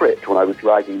under the crypt, when I was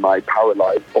dragging my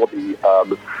paralyzed body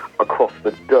across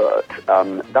the dirt,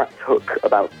 that took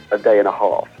about a day and a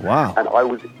half. Wow. And I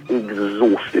was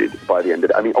exhausted by the end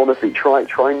of it. I mean, honestly,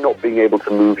 try not being able to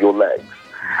move your legs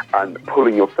and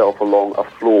pulling yourself along a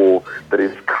floor that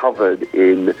is covered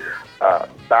in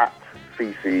bat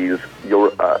feces,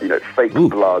 fake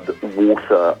blood,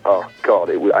 water. Oh God!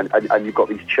 And you've got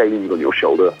these chains on your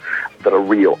shoulder that are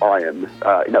real iron.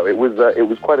 It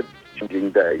was quite a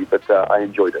day, but I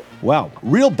enjoyed it. Wow,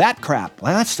 real bat crap.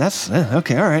 Well, that's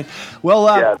okay. All right. Well,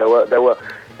 yeah, there were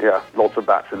lots of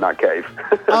bats in that cave.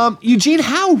 Eugene,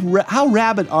 how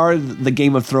rabid are the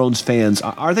Game of Thrones fans?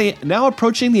 Are they now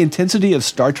approaching the intensity of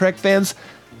Star Trek fans?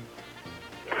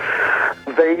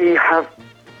 They have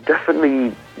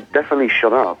definitely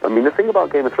shut up. I mean, the thing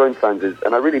about Game of Thrones fans is,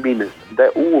 and I really mean this, they're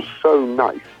all so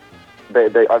nice.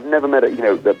 I've never met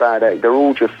the bad egg. They're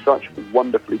all just such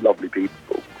wonderfully lovely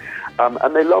people.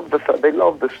 And they love the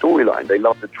storyline, they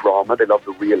love the drama, they love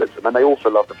the realism, and they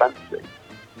also love the fantasy.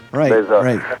 Right,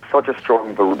 There's such a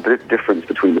strong difference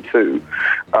between the two,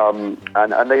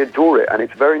 and they adore it. And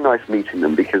it's very nice meeting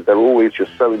them because they're always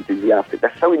just so enthusiastic.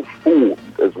 They're so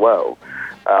informed as well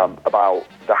about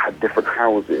the different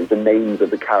houses, the names of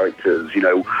the characters,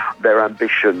 their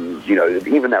ambitions,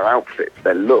 even their outfits,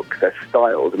 their look, their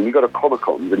styles. I mean, you go to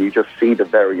Comic-Cons and you just see the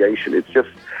variation.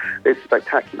 It's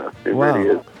spectacular. It really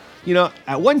is.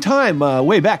 At one time,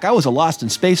 way back, I was a Lost in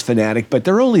Space fanatic, but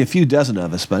there are only a few dozen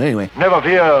of us. But anyway. Never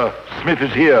fear, Smith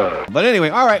is here. But anyway,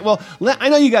 all right. Well, I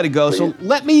know you got to go, so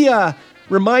let me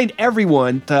remind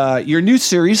everyone your new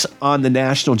series on the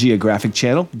National Geographic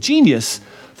Channel, Genius,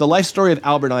 the life story of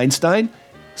Albert Einstein.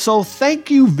 So thank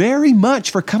you very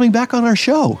much for coming back on our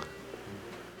show.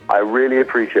 I really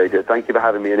appreciate it. Thank you for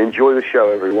having me, and enjoy the show,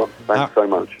 everyone. Thanks so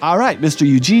much. All right, Mr.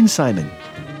 Eugene Simon.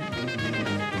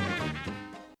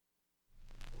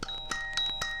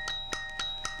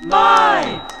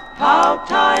 My, how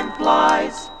time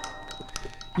flies.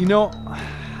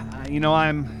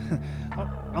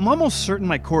 I'm almost certain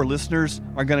my core listeners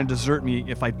are going to desert me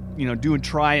if I, do and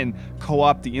try and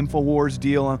co-opt the InfoWars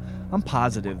deal. I'm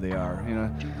positive they are.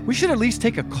 We should at least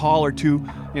take a call or two,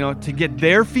 to get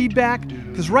their feedback,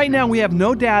 because right now we have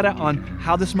no data on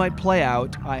how this might play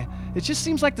out. It just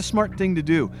seems like the smart thing to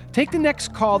do. Take the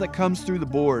next call that comes through the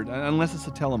board, unless it's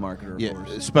a telemarketer, of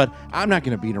course. Spud, I'm not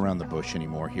going to beat around the bush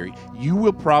anymore here. You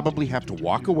will probably have to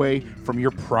walk away from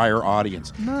your prior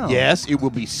audience. No. Yes, it will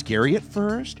be scary at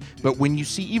first, but when you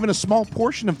see even a small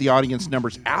portion of the audience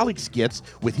numbers Alex gets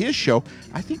with his show,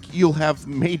 I think you'll have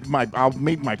made my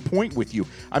point with you.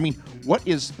 I mean, what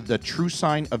is the true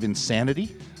sign of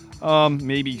insanity?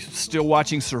 Maybe still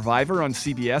watching Survivor on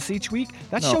CBS each week?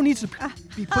 That show needs to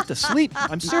be put to sleep.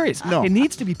 I'm serious. No. It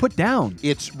needs to be put down.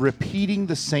 It's repeating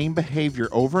the same behavior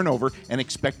over and over and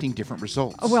expecting different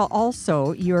results. Well,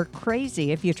 also, you're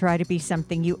crazy if you try to be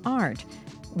something you aren't.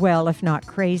 Well, if not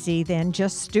crazy, then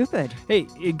just stupid. Hey,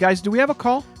 guys, do we have a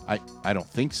call? I don't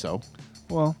think so.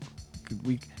 Well,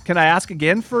 can I ask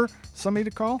again for somebody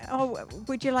to call? Oh,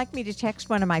 would you like me to text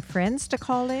one of my friends to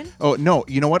call in? Oh, no.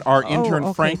 You know what? Our intern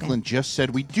okay, Franklin then. just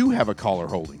said we do have a caller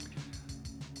holding.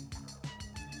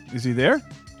 Is he there?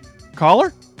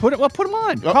 Caller? Put him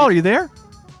on. Caller, you there?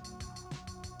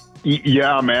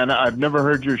 Yeah, man. I've never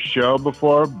heard your show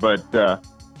before, but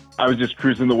I was just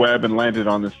cruising the web and landed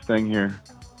on this thing here.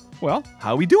 Well,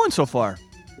 how are we doing so far?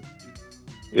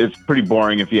 It's pretty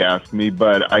boring if you ask me,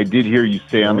 but I did hear you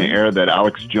say on the air that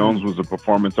Alex Jones was a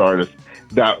performance artist.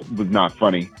 That was not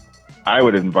funny. I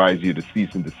would advise you to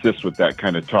cease and desist with that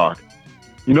kind of talk.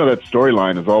 You know that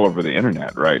storyline is all over the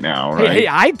internet right now, right? Hey,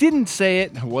 I didn't say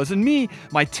it. It wasn't me.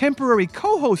 My temporary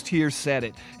co-host here said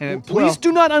it. And please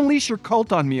do not unleash your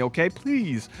cult on me, okay?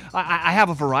 Please. I have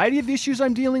a variety of issues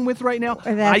I'm dealing with right now.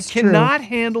 I cannot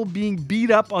handle being beat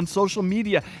up on social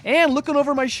media and looking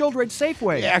over my shoulder at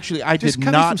Safeway. Actually, I Just did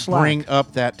cut me some not slack. bring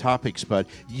up that topic, Spud.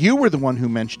 You were the one who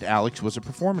mentioned Alex was a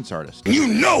performance artist. You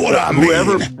know what I mean.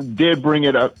 Whoever did bring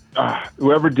it up,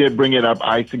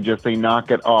 I suggest they knock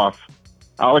it off.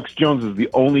 Alex Jones is the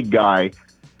only guy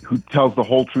who tells the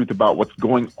whole truth about what's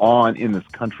going on in this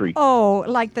country. Oh,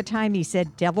 like the time he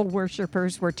said devil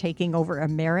worshippers were taking over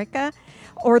America,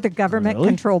 or the government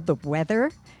controlled the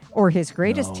weather, or his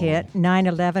greatest hit,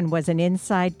 9/11 was an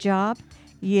inside job.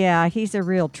 Yeah, he's a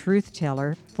real truth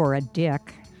teller for a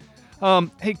dick.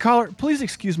 Hey, caller, please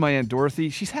excuse my Aunt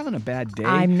Dorothy. She's having a bad day.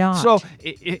 I'm not. So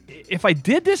if I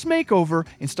did this makeover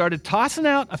and started tossing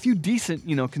out a few decent,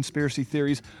 conspiracy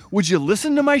theories, would you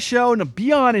listen to my show? And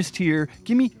be honest here.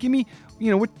 Give me,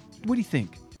 what do you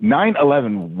think?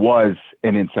 9/11 was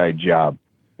an inside job,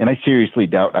 and I seriously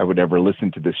doubt I would ever listen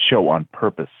to this show on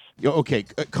purpose. Okay,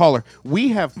 caller, we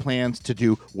have plans to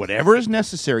do whatever is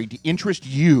necessary to interest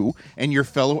you and your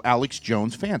fellow Alex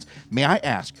Jones fans. May I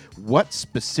ask, what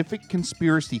specific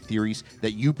conspiracy theories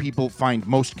that you people find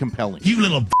most compelling? You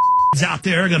little out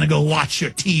there are going to go watch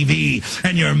your TV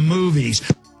and your movies.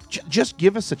 Just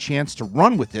give us a chance to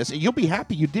run with this, and you'll be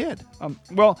happy you did.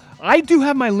 Well, I do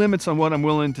have my limits on what I'm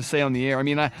willing to say on the air. I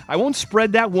mean, I won't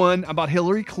spread that one about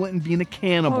Hillary Clinton being a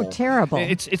cannibal. Oh, terrible.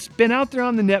 It's been out there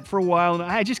on the net for a while, and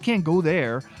I just can't go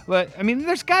there. But, I mean,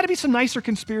 there's got to be some nicer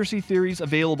conspiracy theories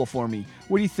available for me.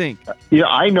 What do you think? Yeah,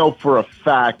 I know for a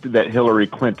fact that Hillary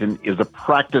Clinton is a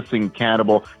practicing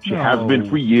cannibal. She has been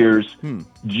for years. Do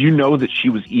you know that she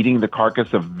was eating the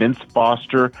carcass of Vince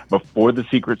Foster before the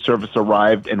Secret Service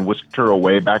arrived and whisked her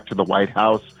away back to the White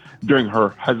House during her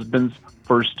husband's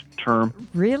first term?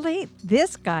 Really?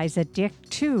 This guy's a dick,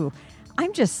 too.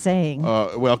 I'm just saying.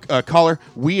 Caller,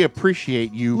 we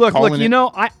appreciate you calling it.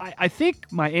 I think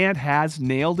my aunt has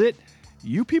nailed it.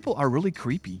 You people are really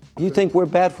creepy. You think we're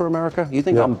bad for America? You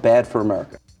think I'm bad for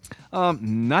America?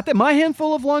 Not that my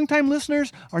handful of longtime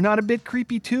listeners are not a bit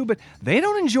creepy too, but they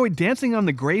don't enjoy dancing on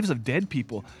the graves of dead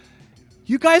people.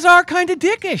 You guys are kind of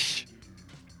dickish.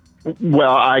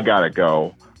 Well, I gotta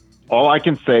go. All I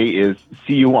can say is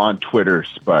see you on Twitter,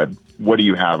 Spud. What do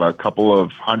you have, a couple of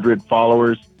 100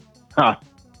 followers?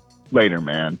 Later,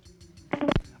 man.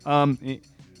 Hey,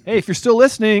 if you're still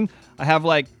listening, I have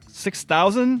like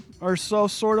 6,000 or so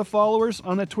sort of followers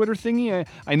on that Twitter thingy.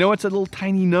 I know it's a little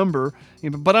tiny number,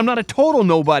 but I'm not a total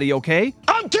nobody, okay?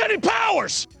 I'm Teddy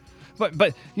Powers!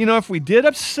 But if we did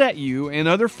upset you and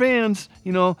other fans,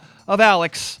 of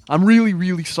Alex, I'm really,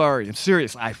 really sorry. I'm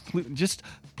serious.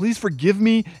 Please forgive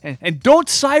me and don't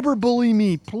cyberbully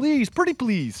me, please. Pretty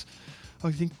please. Oh,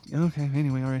 you think? Okay,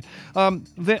 anyway, all right.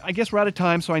 Then I guess we're out of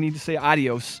time, so I need to say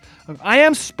adios. I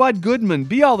am Spud Goodman.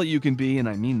 Be all that you can be, and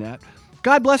I mean that.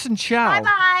 God bless and ciao.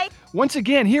 Bye-bye. Once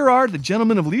again, here are the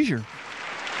Gentlemen of Leisure.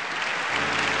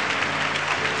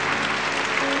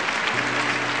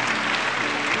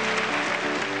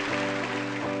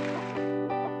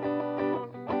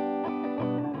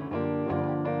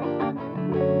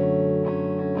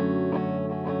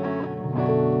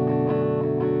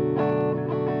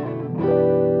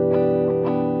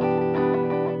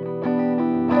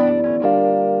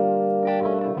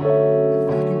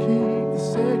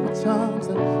 Times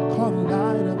that caught the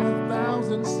light of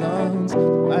 1,000 suns,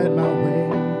 light my way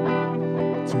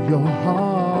to your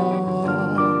heart.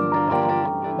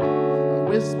 I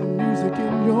whisper music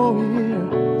in your ear,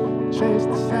 chase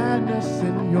the sadness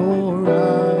in your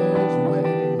eyes away.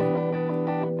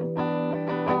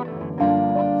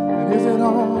 And is it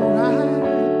alright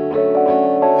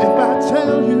if I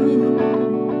tell you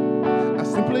I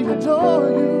simply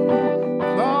adore you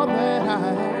with all that I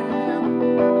am?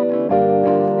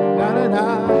 Now that I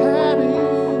have you,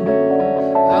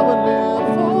 I will live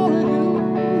for you.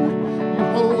 You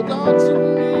hold on to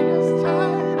me as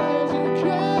tight as you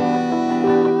can.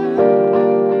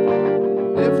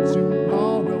 If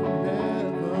tomorrow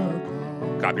never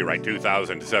comes. Copyright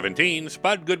 2017,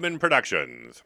 Spud Goodman Productions.